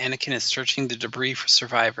Palpatine that Anakin is searching the debris for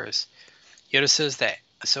survivors. Yoda says that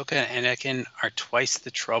Ahsoka and Anakin are twice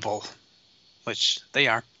the trouble, which they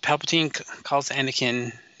are. Palpatine calls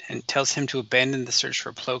Anakin and tells him to abandon the search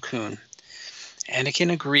for Plo Koon.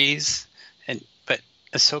 Anakin agrees, but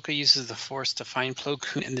Ahsoka uses the Force to find Plo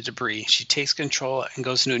Koon in the debris. She takes control and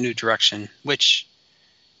goes in a new direction, which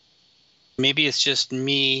maybe it's just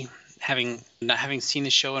me not having seen the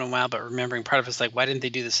show in a while, but remembering part of it's like, why didn't they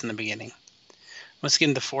do this in the beginning? Once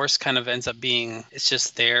again, the Force kind of ends up being, it's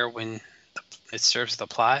just there when it serves the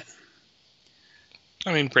plot.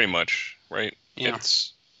 I mean, pretty much, right? Yeah.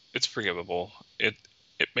 It's forgivable.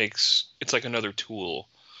 It's like another tool.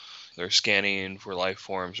 They're scanning for life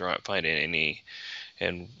forms, they're not finding any,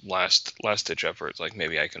 and last ditch efforts, like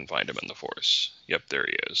maybe I can find him in the Force. Yep, there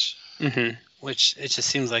he is. Mm-hmm. Which it just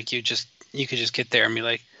seems like you could just get there and be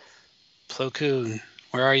like, Plo Koon,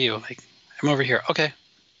 where are you? Like, I'm over here. Okay,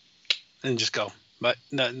 and just go. But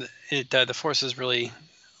the Force is really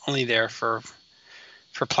only there for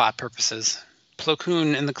plot purposes. Plo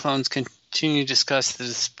Koon and the clones continue to discuss the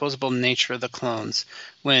disposable nature of the clones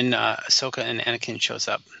when Ahsoka and Anakin shows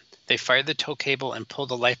up. They fire the tow cable and pull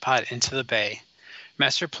the life pod into the bay.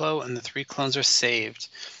 Master Plo and the 3 clones are saved,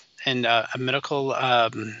 and a medical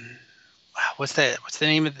what's the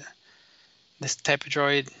name of this type of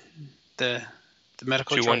droid? The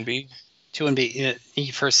medical 2-1B? 2-1B.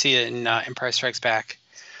 You first see it in Empire Strikes Back.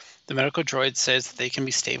 The medical droid says that they can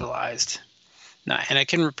be stabilized. Now,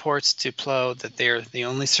 Anakin reports to Plo that they're the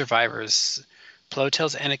only survivors. Plo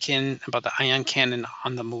tells Anakin about the ion cannon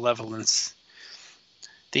on the Malevolence.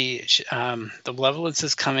 The Malevolence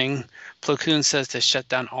is coming. Plo Koon says to shut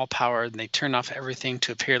down all power, and they turn off everything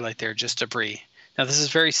to appear like they're just debris. Now, this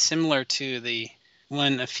is very similar to the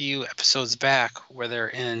one a few episodes back where they're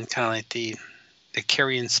in kind of like the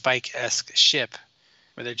Carrion Spike-esque ship,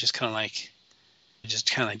 where they're just kind of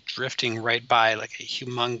like drifting right by like a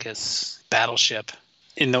humongous battleship.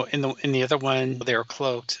 In the other one, they were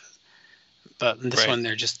cloaked, but in this one,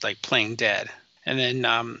 they're just like playing dead. And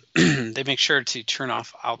then they make sure to turn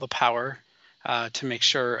off all the power to make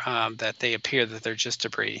sure that they appear that they're just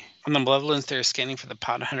debris. On the Malevolence, they're scanning for the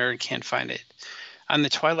pod hunter and can't find it. On the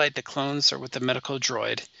Twilight, the clones are with the medical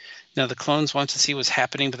droid. Now, the clones want to see what's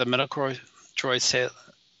happening, but the medical droid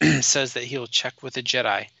says that he'll check with the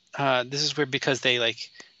Jedi. This is weird because they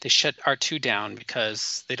shut R2 down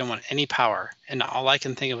because they don't want any power. And all I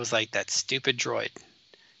can think of was like that stupid droid.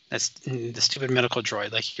 That's the stupid medical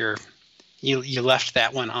droid. Like you left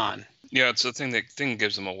that one on. Yeah, it's the thing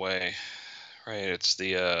gives them away, right? It's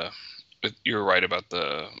you're right about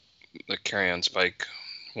the Carrion Spike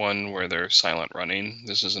one where they're silent running.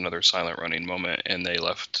 This is another silent running moment, and they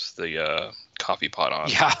left the coffee pot on.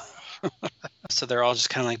 Yeah. So they're all just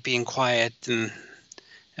kind of like being quiet, and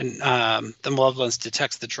the Malevolence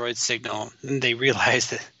detects the droid signal, and they realize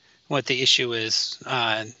that what the issue is,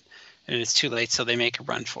 and it's too late, so they make a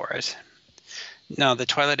run for it. Now, the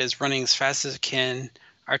Twilight is running as fast as it can.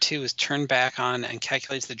 R2 is turned back on and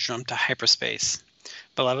calculates the jump to hyperspace.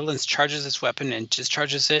 Malevolence charges its weapon and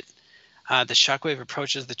discharges it. The shockwave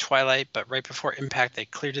approaches the twilight, but right before impact, they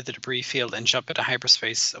clear to the debris field and jump into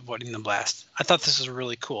hyperspace, avoiding the blast. I thought this was a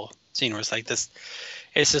really cool scene where it's like this.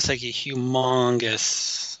 It's just like a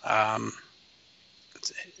humongous,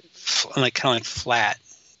 like kind of like flat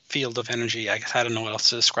field of energy. I guess I don't know what else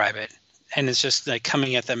to describe it. And it's just like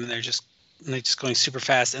coming at them, and they're just going super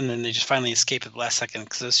fast, and then they just finally escape at the last second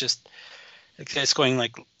because it's going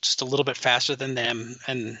like just a little bit faster than them,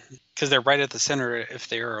 and because they're right at the center. If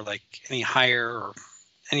they were like any higher or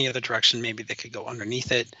any other direction, maybe they could go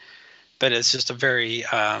underneath it. But it's just a very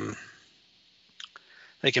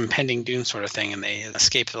like impending doom sort of thing, and they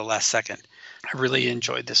escape at the last second. I really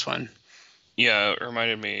enjoyed this one. Yeah, it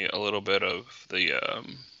reminded me a little bit of the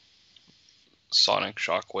sonic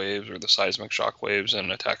shockwaves or the seismic shockwaves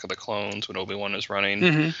in Attack of the Clones when Obi-Wan is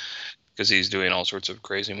running, because he's doing all sorts of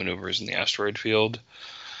crazy maneuvers in the asteroid field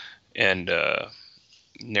and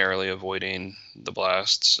narrowly avoiding the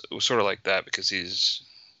blasts. It was sort of like that because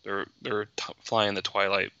they're flying the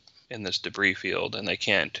twilight in this debris field, and they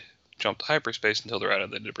can't jump to hyperspace until they're out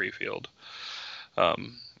of the debris field.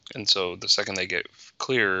 And so the second they get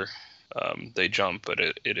clear, they jump, but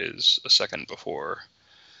it is a second before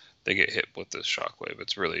they get hit with this shockwave.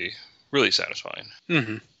 It's really, really satisfying.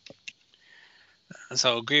 Mm-hmm.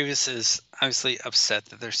 So Grievous is obviously upset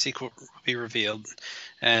that their secret will be revealed,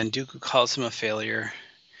 and Dooku calls him a failure.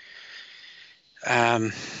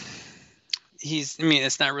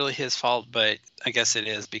 It's not really his fault, but I guess it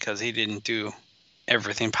is because he didn't do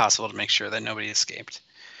everything possible to make sure that nobody escaped.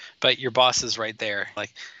 But your boss is right there.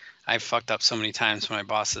 Like, I've fucked up so many times when my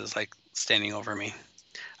boss is like standing over me.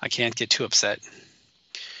 I can't get too upset.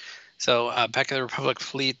 So back at the Republic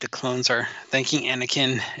fleet, the clones are thanking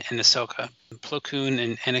Anakin and Ahsoka. Plo Koon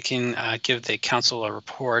and Anakin give the council a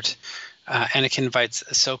report. Anakin invites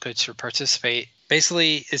Ahsoka to participate.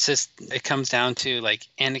 Basically, it comes down to like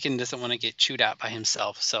Anakin doesn't want to get chewed out by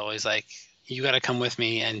himself, so he's like, "You got to come with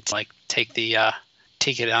me and like take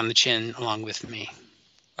it on the chin along with me."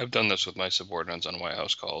 I've done this with my subordinates on White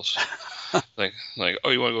House calls. like, oh,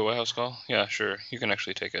 you want to go to White House call? Yeah, sure. You can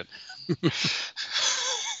actually take it.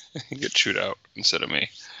 Get chewed out instead of me.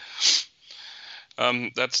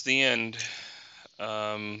 That's the end.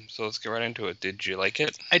 So let's get right into it. Did you like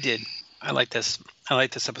it? I did. I like this. I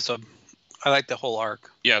like this episode. I like the whole arc.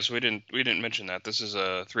 Yeah, so we didn't mention that. This is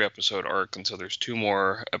a 3-episode arc, and so there's 2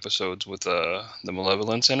 more episodes with the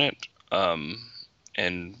Malevolence in it.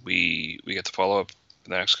 And we get to follow up the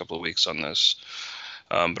next couple of weeks on this.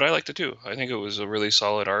 But I liked it too. I think it was a really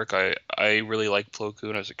solid arc. I really like Plo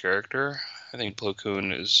Koon as a character. I think Plo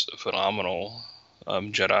Koon is a phenomenal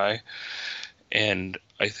Jedi. And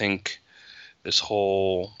I think this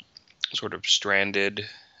whole sort of stranded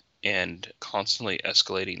and constantly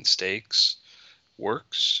escalating stakes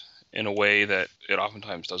works in a way that it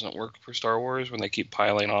oftentimes doesn't work for Star Wars when they keep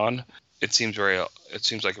piling on. It seems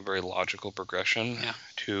like a very logical progression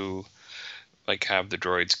to like have the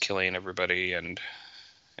droids killing everybody and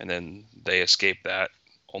then they escape that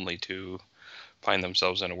only to find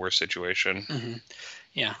themselves in a worse situation. Mm-hmm.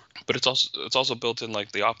 Yeah. But it's also built in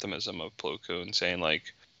like the optimism of Plo Koon saying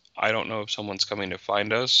like, I don't know if someone's coming to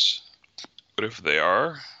find us, but if they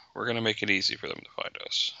are, we're going to make it easy for them to find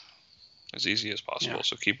us. As easy as possible. Yeah.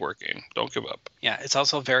 So keep working. Don't give up. Yeah, it's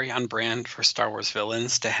also very on brand for Star Wars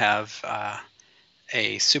villains to have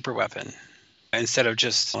a super weapon instead of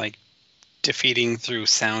just like defeating through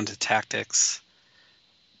sound tactics.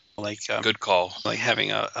 Like good call. Like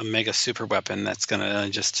having a mega super weapon that's going to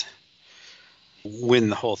just win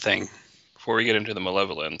the whole thing. Before we get into the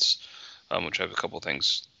Malevolence, which I have a couple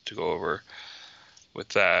things to go over with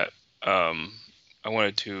that, I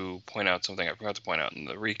wanted to point out something I forgot to point out in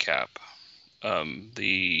the recap.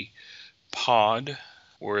 The pod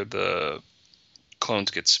where the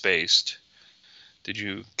clones get spaced. Did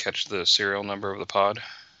you catch the serial number of the pod?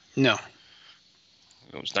 No.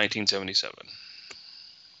 It was 1977.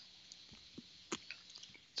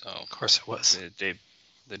 So, of course it was.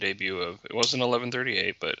 The debut of, it wasn't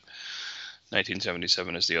 1138, but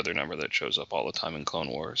 1977 is the other number that shows up all the time in Clone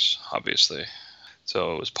Wars, obviously.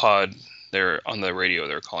 So it was pod. They're on the radio.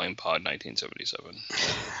 They're calling pod 1977.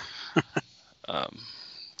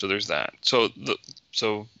 So there's that.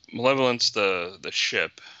 So Malevolence, the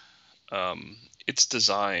ship, its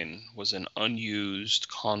design was an unused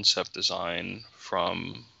concept design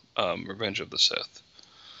from Revenge of the Sith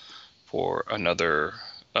for another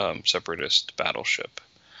separatist battleship.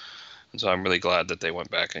 And so I'm really glad that they went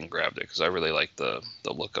back and grabbed it because I really like the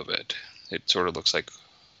look of it. It sort of looks like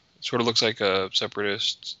a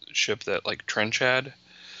separatist ship that like Trench had,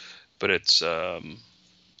 but it's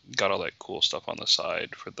got all that cool stuff on the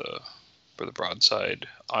side for or the broadside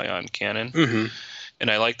ion cannon. Mm-hmm. And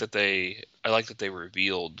I like that they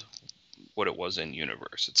revealed what it was in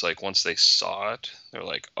universe. It's like once they saw it, they're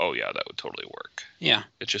like, oh yeah, that would totally work. Yeah.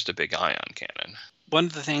 It's just a big ion cannon. One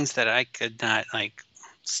of the things that I could not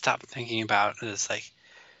stop thinking about is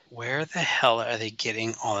where the hell are they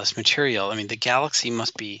getting all this material? I mean, the galaxy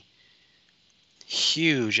must be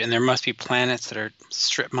huge, and there must be planets that are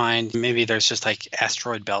strip mined. Maybe there's just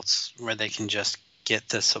asteroid belts where they can just get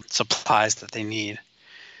the supplies that they need.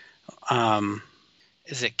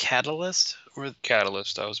 Is it Catalyst?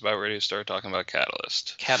 Catalyst. I was about ready to start talking about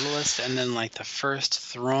Catalyst. And then the first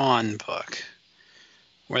Thrawn book,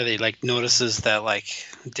 where they notices that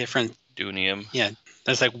different Dunium. Yeah,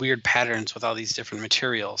 there's weird patterns with all these different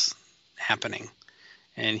materials happening,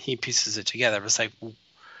 and he pieces it together. It's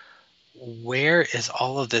where is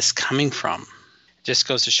all of this coming from? It just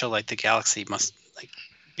goes to show the galaxy must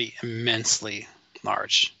be immensely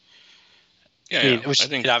large. Yeah, which I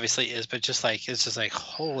think it obviously is, but it's just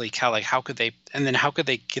holy cow! How could they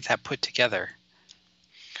get that put together?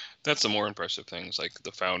 That's the more impressive things,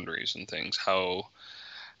 the foundries and things.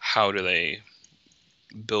 How do they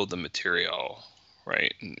build the material,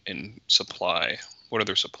 right? And supply. What are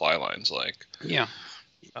their supply lines like? Yeah.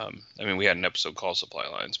 I mean, we had an episode called Supply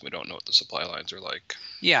Lines. We don't know what the supply lines are like.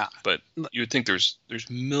 Yeah. But you would think there's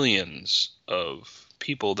millions of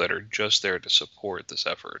people that are just there to support this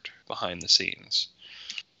effort behind the scenes.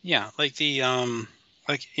 Yeah,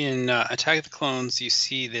 in Attack of the Clones, you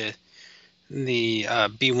see the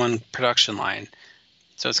B1 production line.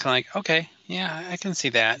 So it's kind of okay, yeah, I can see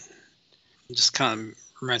that. It just kind of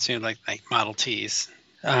reminds me of Model Ts.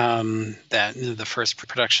 That the first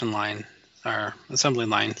production line or assembly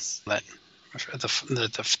lines that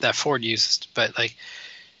that Ford uses, but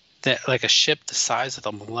that a ship the size of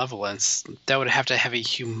the Malevolence, that would have to have a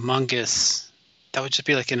humongous. That would just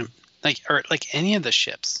be any of the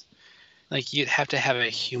ships. You'd have to have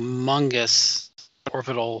a humongous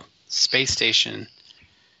orbital space station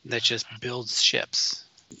that just builds ships.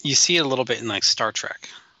 You see it a little bit in Star Trek.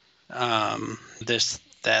 There's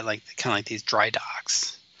that kind of these dry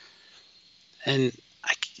docks, and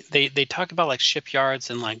they talk about shipyards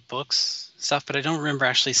and books stuff, but I don't remember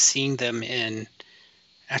actually seeing them in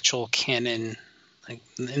actual canon,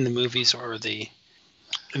 in the movies or any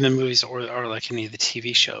of the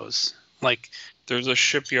TV shows. There's a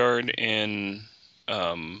shipyard in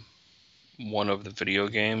one of the video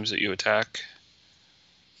games that you attack.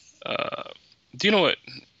 Do you know what?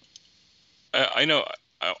 I know.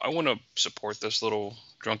 I want to support this little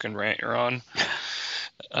drunken rant you're on.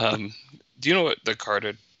 Do you know what the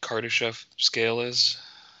Kardashev scale is?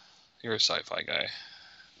 You're a sci-fi guy.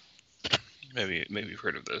 Maybe you've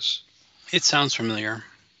heard of this. It sounds familiar.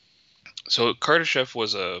 So Kardashev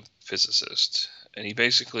was a physicist, and he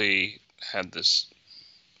basically had this.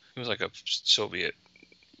 He was a Soviet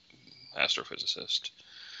astrophysicist,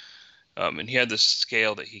 and he had this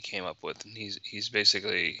scale that he came up with, and he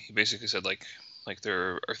basically said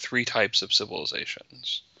there are three types of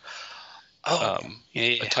civilizations. A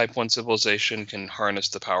Type 1 civilization can harness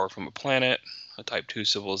the power from a planet. A Type 2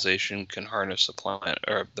 civilization can harness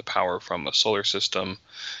the power from a solar system,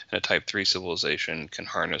 and a Type 3 civilization can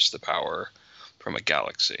harness the power from a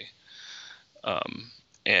galaxy.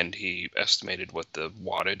 And he estimated what the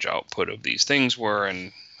wattage output of these things were,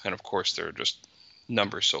 and of course they're just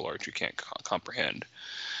numbers so large you can't comprehend.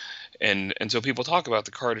 And so people talk about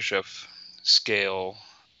the Kardashev scale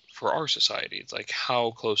for our society. It's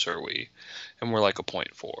how close are we? And we're a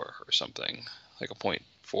 0.4 or something, a 0.4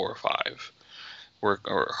 or 5. We're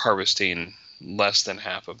harvesting less than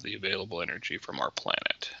half of the available energy from our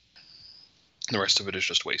planet. The rest of it is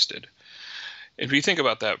just wasted. If you think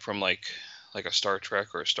about that from a Star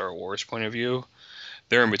Trek or a Star Wars point of view,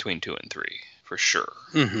 they're in between 2 and 3 for sure.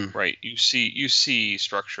 Mm-hmm. Right? You see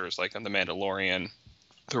structures like on The Mandalorian,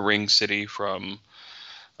 the Ring City from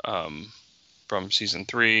season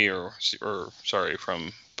 3 or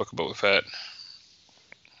from Book of Boba Fett,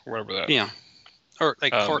 or whatever that. Yeah, or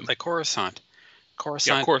Coruscant.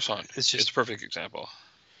 Yeah, Coruscant. It's a perfect example.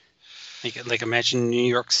 Imagine New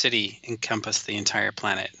York City encompass the entire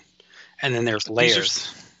planet, and then there's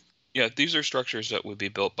layers. These are structures that would be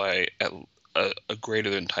built by a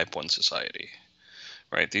greater than Type 1 society,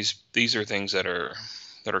 right? These are things that are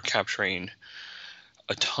capturing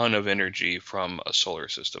a ton of energy from a solar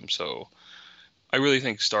system. So I really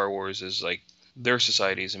think Star Wars is their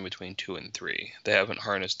society is in between 2 and 3. They haven't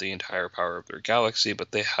harnessed the entire power of their galaxy,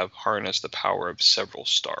 but they have harnessed the power of several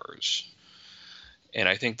stars. And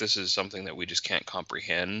I think this is something that we just can't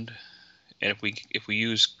comprehend. And if we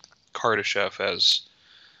use Kardashev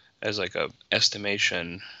as a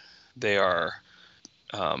estimation, they are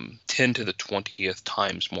 10 to the 20th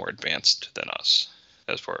times more advanced than us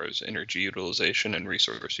as far as energy utilization and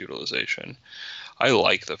resource utilization. I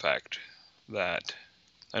like the fact that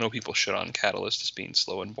I know people shit on Catalyst as being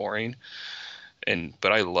slow and boring,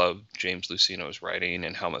 but I love James Luceno's writing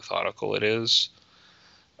and how methodical it is.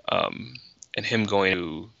 And him going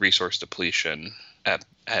to resource depletion at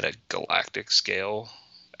a galactic scale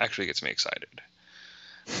actually gets me excited.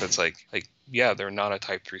 That's like yeah, they're not a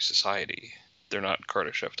Type 3 society. They're not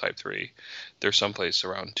Kardashev Type 3. They're someplace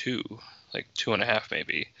around 2, like 2.5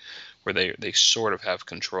 maybe, where they sort of have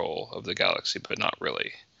control of the galaxy, but not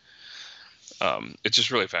really. It's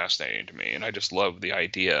just really fascinating to me, and I just love the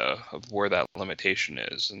idea of where that limitation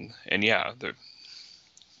is. And yeah,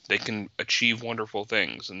 they can achieve wonderful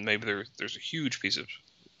things, and maybe there's a huge piece of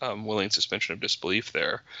willing suspension of disbelief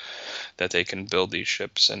there, that they can build these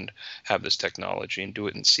ships and have this technology and do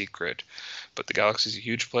it in secret. But the galaxy's a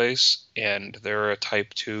huge place, and they're a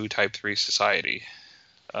Type 2, Type 3 society.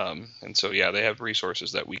 And so, yeah, they have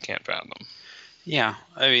resources that we can't fathom. Yeah,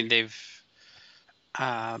 I mean, they've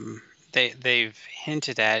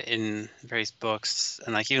hinted at in various books,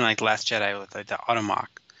 and like even like Last Jedi with like the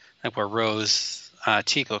Automach, like where Rose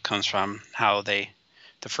Tico comes from, how the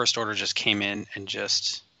First Order just came in and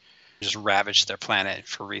just ravaged their planet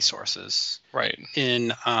for resources. Right.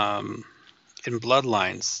 In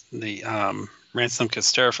Bloodlines, the Ransom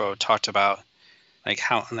Casterfo talked about like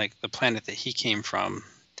how like the planet that he came from,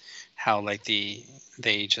 how like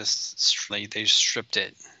they just stripped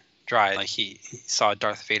it dry. Like he saw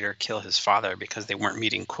Darth Vader kill his father because they weren't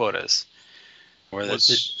meeting quotas. Was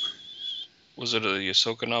it a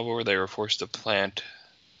Ahsoka novel where they were forced to plant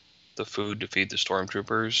the food to feed the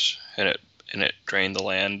stormtroopers, and it drained the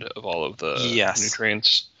land of all of the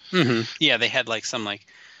nutrients? Mm-hmm. Yeah, they had like some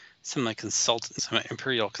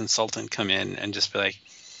imperial consultant come in and just be like,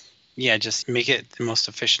 yeah, just make it the most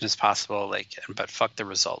efficient as possible, like, but fuck the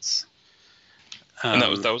results. And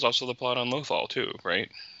that was also the plot on Lothal too,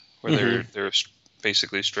 right? Where they're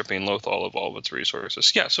basically stripping Lothal of all of its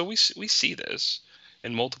resources. Yeah, so we see this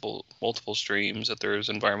in multiple streams, that there's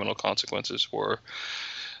environmental consequences for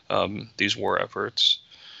these war efforts.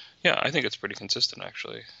 Yeah, I think it's pretty consistent,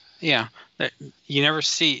 actually. Yeah, you never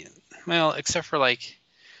see, well, except for like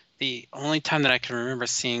the only time that I can remember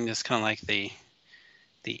seeing this kind of like the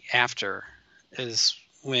after is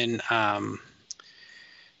when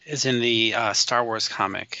is in the Star Wars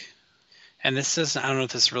comic. And this is, I don't know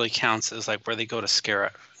if this really counts as like where they go to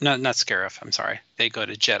Scarif. Not Scarif, I'm sorry. They go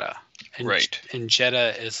to Jeddah. And, right. And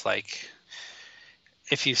Jeddah is like,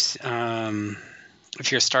 if you're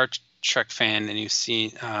a Star Trek fan and you've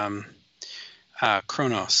seen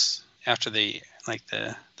Kronos, after the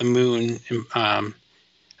moon, I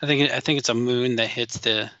think it's a moon that hits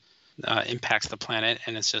impacts the planet,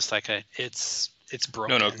 and it's just like it's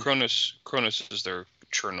broken. No, Kronos is their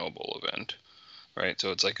Chernobyl event. Right,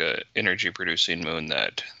 so it's like a energy-producing moon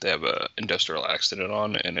that they have a industrial accident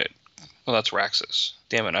on, and that's Raxus.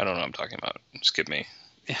 Damn it, I don't know what I'm talking about. Skip me.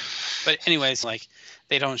 Yeah, but anyways, like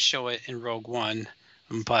they don't show it in Rogue One,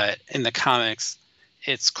 but in the comics,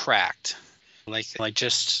 it's cracked. Like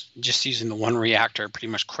just using the one reactor pretty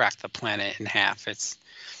much cracked the planet in half. It's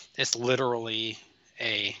literally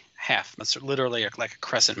a half. It's literally like a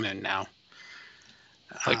crescent moon now.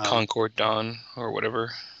 Like Concord Dawn or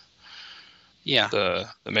whatever. Yeah. The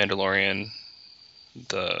Mandalorian,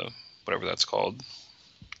 the whatever that's called.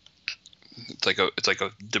 It's like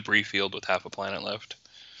a debris field with half a planet left.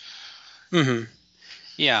 Mm-hmm.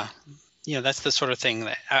 Yeah. Yeah, that's the sort of thing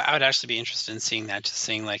that I would actually be interested in seeing that, just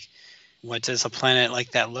seeing like what does a planet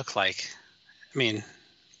like that look like? I mean,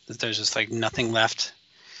 there's just like nothing left.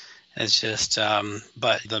 It's just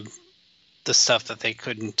but the stuff that they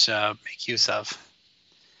couldn't make use of.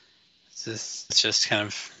 It's just kind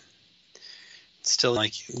of still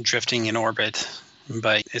like drifting in orbit,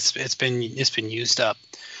 but it's been used up.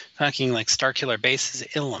 Fucking like Starkiller Base is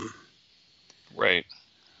Ilum. Right.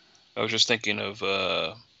 I was just thinking of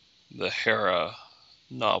the Hera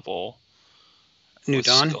novel. New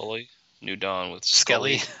Dawn. Scully. New Dawn with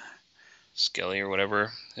Skelly. Skelly or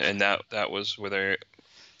whatever, and that was where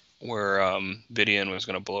Vidian was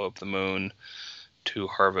going to blow up the moon to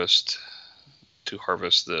harvest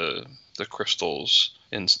the crystals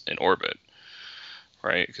in orbit.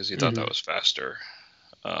 Right, because he thought that was faster.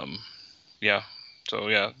 Yeah. So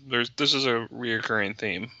yeah, this is a reoccurring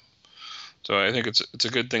theme. So I think it's a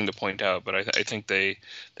good thing to point out, but I think they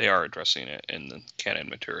are addressing it in the canon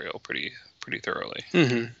material pretty thoroughly.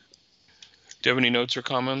 Mm-hmm. Do you have any notes or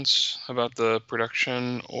comments about the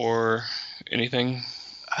production or anything?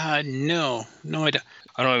 No, I don't.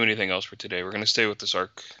 I don't have anything else for today. We're going to stay with this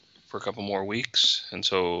arc for a couple more weeks, and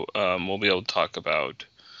so we'll be able to talk about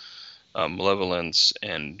Malevolence,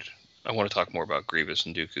 and I want to talk more about Grievous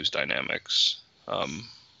and Dooku's dynamics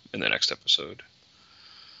in the next episode.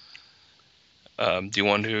 Do you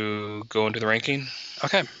want to go into the ranking?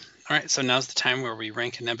 Okay. All right. So now's the time where we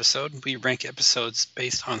rank an episode. We rank episodes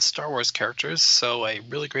based on Star Wars characters. So a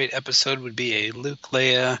really great episode would be a Luke,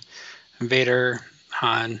 Leia, Vader,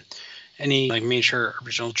 Han, any like major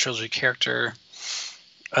original trilogy character.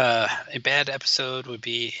 A bad episode would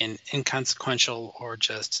be an inconsequential or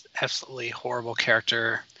just absolutely horrible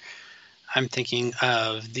character. I'm thinking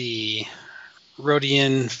of the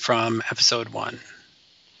Rodian from episode 1.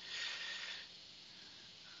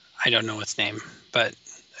 I don't know its name, but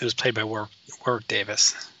it was played by Warwick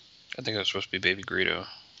Davis. I think it was supposed to be Baby Greedo.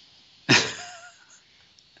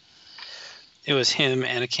 It was him,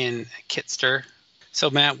 Anakin, Kitster. So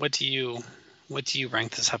Matt, what do you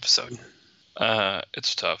rank this episode?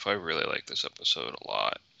 It's tough. I really like this episode a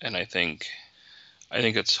lot, and I think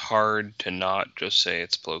it's hard to not just say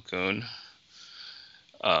it's Plo Koon.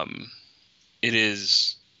 It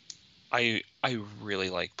is. I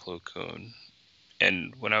really like Plo Koon.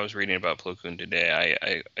 And when I was reading about Plo Koon today,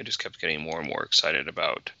 I just kept getting more and more excited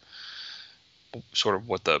about sort of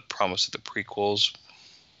what the promise of the prequels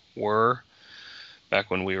were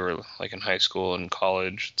back when we were like in high school and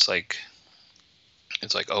college. It's like,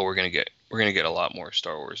 oh, we're gonna get a lot more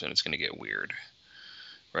Star Wars, and it's gonna get weird,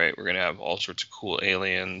 right? We're gonna have all sorts of cool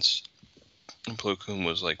aliens, and Plo Koon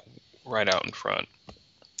was like right out in front,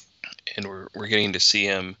 and we're getting to see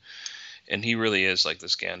him, and he really is like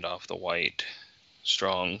this Gandalf the White.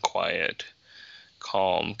 Strong, quiet,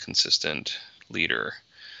 calm, consistent leader,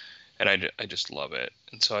 and I just love it.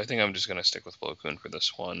 And so I think I'm just going to stick with Plo Koon for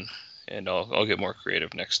this one, and I'll get more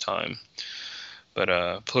creative next time. But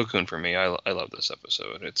Plo Koon for me, I love this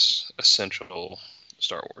episode. It's essential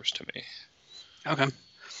Star Wars to me. Okay,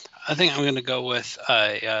 I think I'm going to go with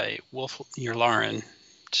Wolf Yularen,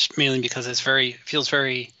 just mainly because feels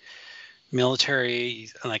very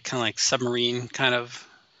military, like kind of like submarine kind of.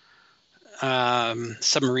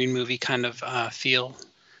 Submarine movie kind of feel,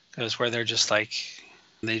 because where they're just like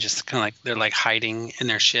they're like hiding in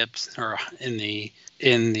their ships or in the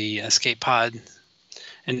escape pod,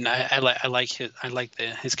 and I like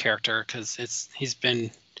his character because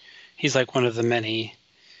he's like one of the many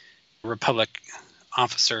Republic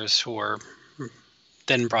officers who were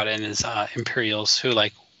then brought in as Imperials, who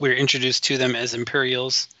like we're introduced to them as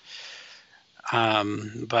Imperials,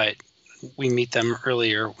 but we meet them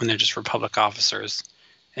earlier when they're just Republic officers,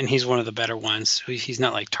 and he's one of the better ones. He's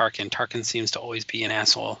not like Tarkin. Tarkin seems to always be an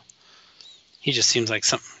asshole. He just seems like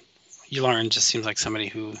Yularen just seems like somebody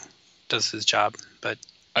who does his job. But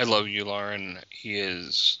I love Yularen.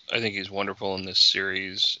 I think he's wonderful in this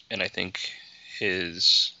series, and I think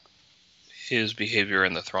his behavior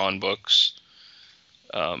in the Thrawn books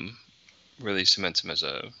really cements him as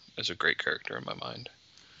a great character in my mind.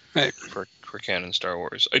 Right. For canon Star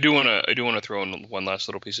Wars. I do want to throw in one last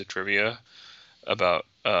little piece of trivia about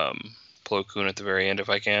Plo Koon at the very end, if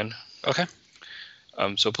I can. Okay.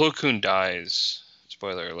 So Plo Koon dies.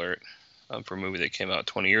 Spoiler alert! For a movie that came out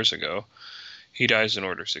 20 years ago, he dies in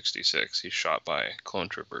Order 66. He's shot by clone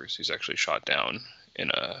troopers. He's actually shot down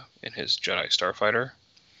in his Jedi starfighter.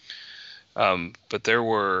 But there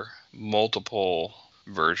were multiple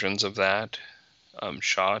versions of that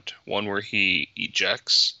shot. One where he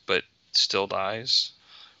ejects but still dies,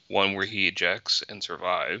 one where he ejects and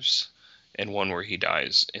survives, and one where he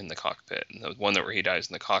dies in the cockpit. And the one where he dies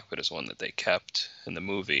in the cockpit is one that they kept in the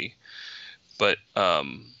movie. But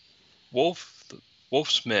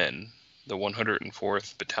Wolf's men, the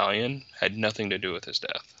 104th Battalion, had nothing to do with his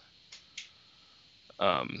death.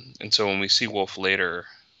 And so when we see Wolf later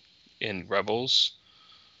in Rebels,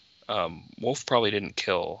 Wolf probably didn't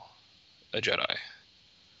kill a Jedi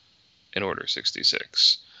in Order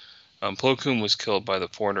 66. Plo Koon was killed by the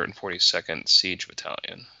 442nd Siege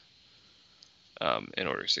Battalion in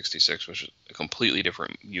Order 66, which is a completely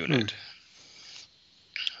different unit.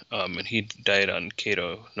 And he died on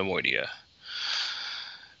Cato Nemoidia.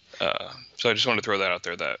 So I just want to throw that out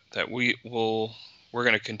there that we're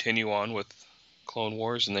going to continue on with Clone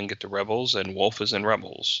Wars and then get to Rebels, and Wolf is in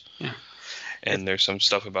Rebels. Yeah. And there's some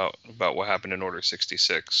stuff about what happened in Order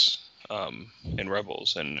 66 in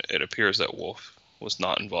Rebels, and it appears that Wolf was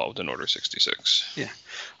not involved in Order 66. Yeah.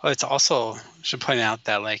 Well, it's also, should point out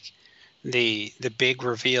that like the big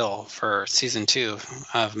reveal for season 2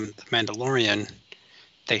 of The Mandalorian,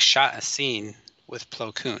 they shot a scene with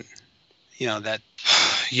Plo Koon. You know that.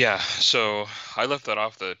 Yeah. So I left that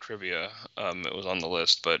off the trivia. It was on the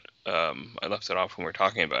list, but I left it off when we were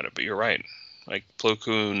talking about it. But you're right. Like Plo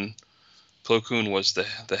Koon was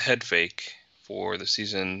the head fake for the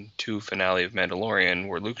season 2 finale of Mandalorian,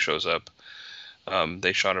 where Luke shows up.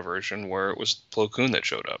 They shot a version where it was Plo Koon that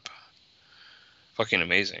showed up. Fucking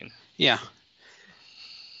amazing. Yeah.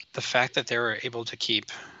 The fact that they were able to keep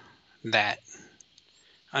that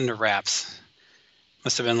under wraps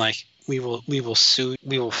must have been like, we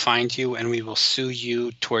will find you and we will sue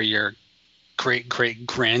you to where your great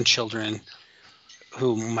grandchildren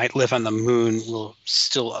who might live on the moon will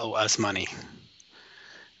still owe us money.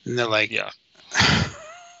 And they're like, yeah.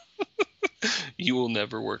 You will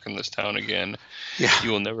never work in this town again. Yeah.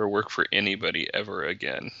 You will never work for anybody ever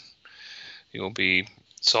again. You will be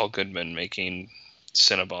Saul Goodman making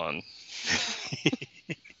Cinnabon.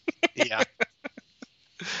 Yeah.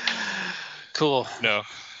 Cool. No.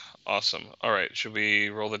 Awesome. All right. Should we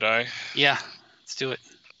roll the die? Yeah. Let's do it.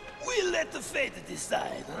 We'll let the fate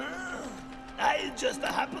decide, huh? I just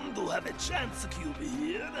happen to have a chance cube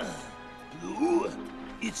here. Blue,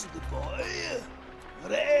 it's the boy.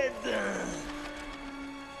 Red,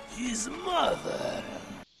 his mother.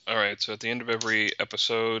 All right. So at the end of every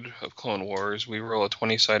episode of Clone Wars, we roll a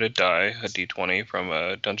 20-sided die, a d20 from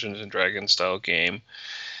a Dungeons and Dragons style game.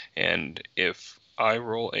 And if I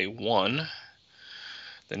roll a 1,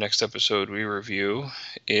 the next episode we review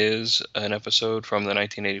is an episode from the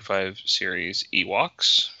 1985 series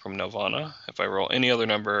Ewoks from Nelvana. If I roll any other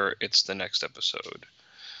number, it's the next episode.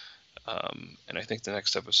 And I think the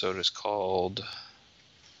next episode is called,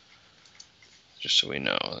 just so we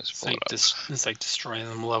know, let's pull it up. It's like Destroying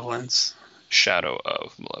the Malevolence. Shadow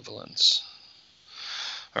of Malevolence.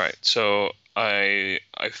 All right, so I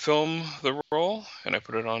film the roll and I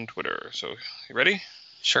put it on Twitter. So you ready?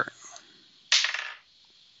 Sure.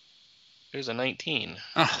 It is a 19.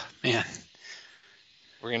 Oh, man.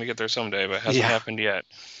 We're going to get there someday, but it hasn't happened yet.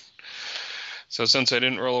 So since I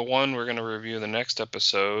didn't roll a 1, we're going to review the next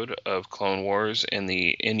episode of Clone Wars in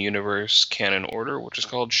the in-universe canon order, which is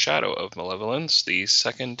called Shadow of Malevolence, the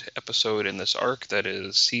second episode in this arc that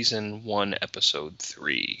is Season 1, Episode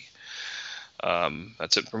 3.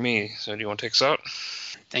 That's it for me. So do you want to take us out?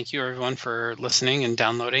 Thank you, everyone, for listening and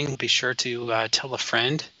downloading. Be sure to tell a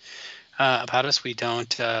friend about us. We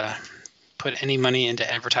don't put any money into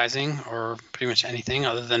advertising or pretty much anything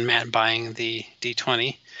other than Matt buying the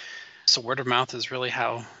D20. So word of mouth is really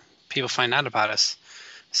how people find out about us.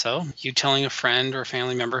 So you telling a friend or a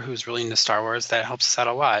family member who's really into Star Wars, that helps us out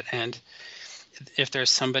a lot. And if there's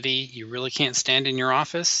somebody you really can't stand in your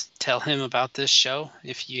office, tell him about this show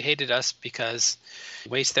if you hated us, because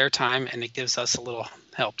waste their time and it gives us a little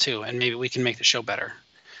help too. And maybe we can make the show better.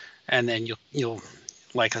 And then you'll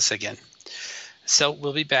like us again. So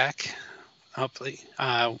we'll be back hopefully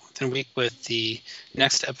within a week with the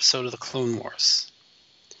next episode of the Clone Wars.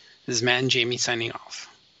 This is Matt and Jamie signing off.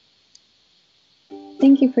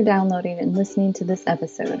 Thank you for downloading and listening to this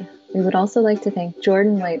episode. We would also like to thank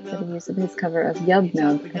Jordan White for the use of his cover of Yub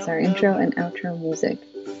Nub as our intro and outro music.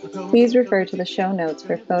 Please refer to the show notes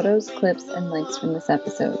for photos, clips, and links from this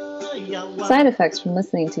episode. Side effects from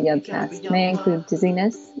listening to Yubcast may include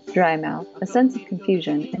dizziness, dry mouth, a sense of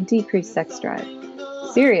confusion, and decreased sex drive.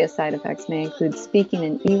 Serious side effects may include speaking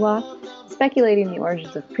in Ewok, speculating the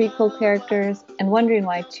origins of prequel characters, and wondering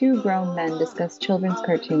why 2 grown men discuss children's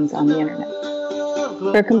cartoons on the internet.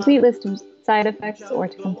 For a complete list of side effects or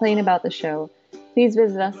to complain about the show, please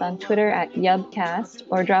visit us on Twitter at Yubcast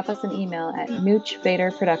or drop us an email at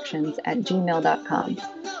noochvaderproductions@gmail.com.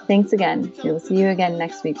 Thanks again. We will see you again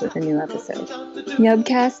next week with a new episode.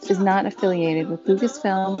 Yubcast is not affiliated with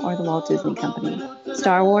Lucasfilm or the Walt Disney Company.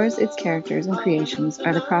 Star Wars, its characters, and creations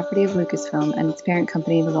are the property of Lucasfilm and its parent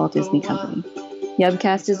company, the Walt Disney Company.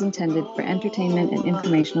 Yubcast is intended for entertainment and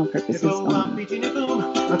informational purposes only.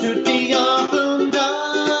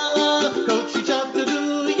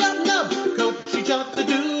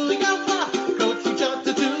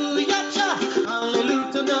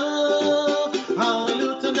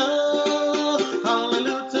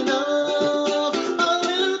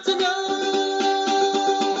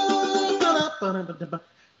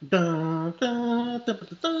 Dun, dun, dun, dun, dun,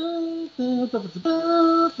 dun, dun, dun,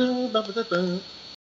 dun, dun, dun, dun.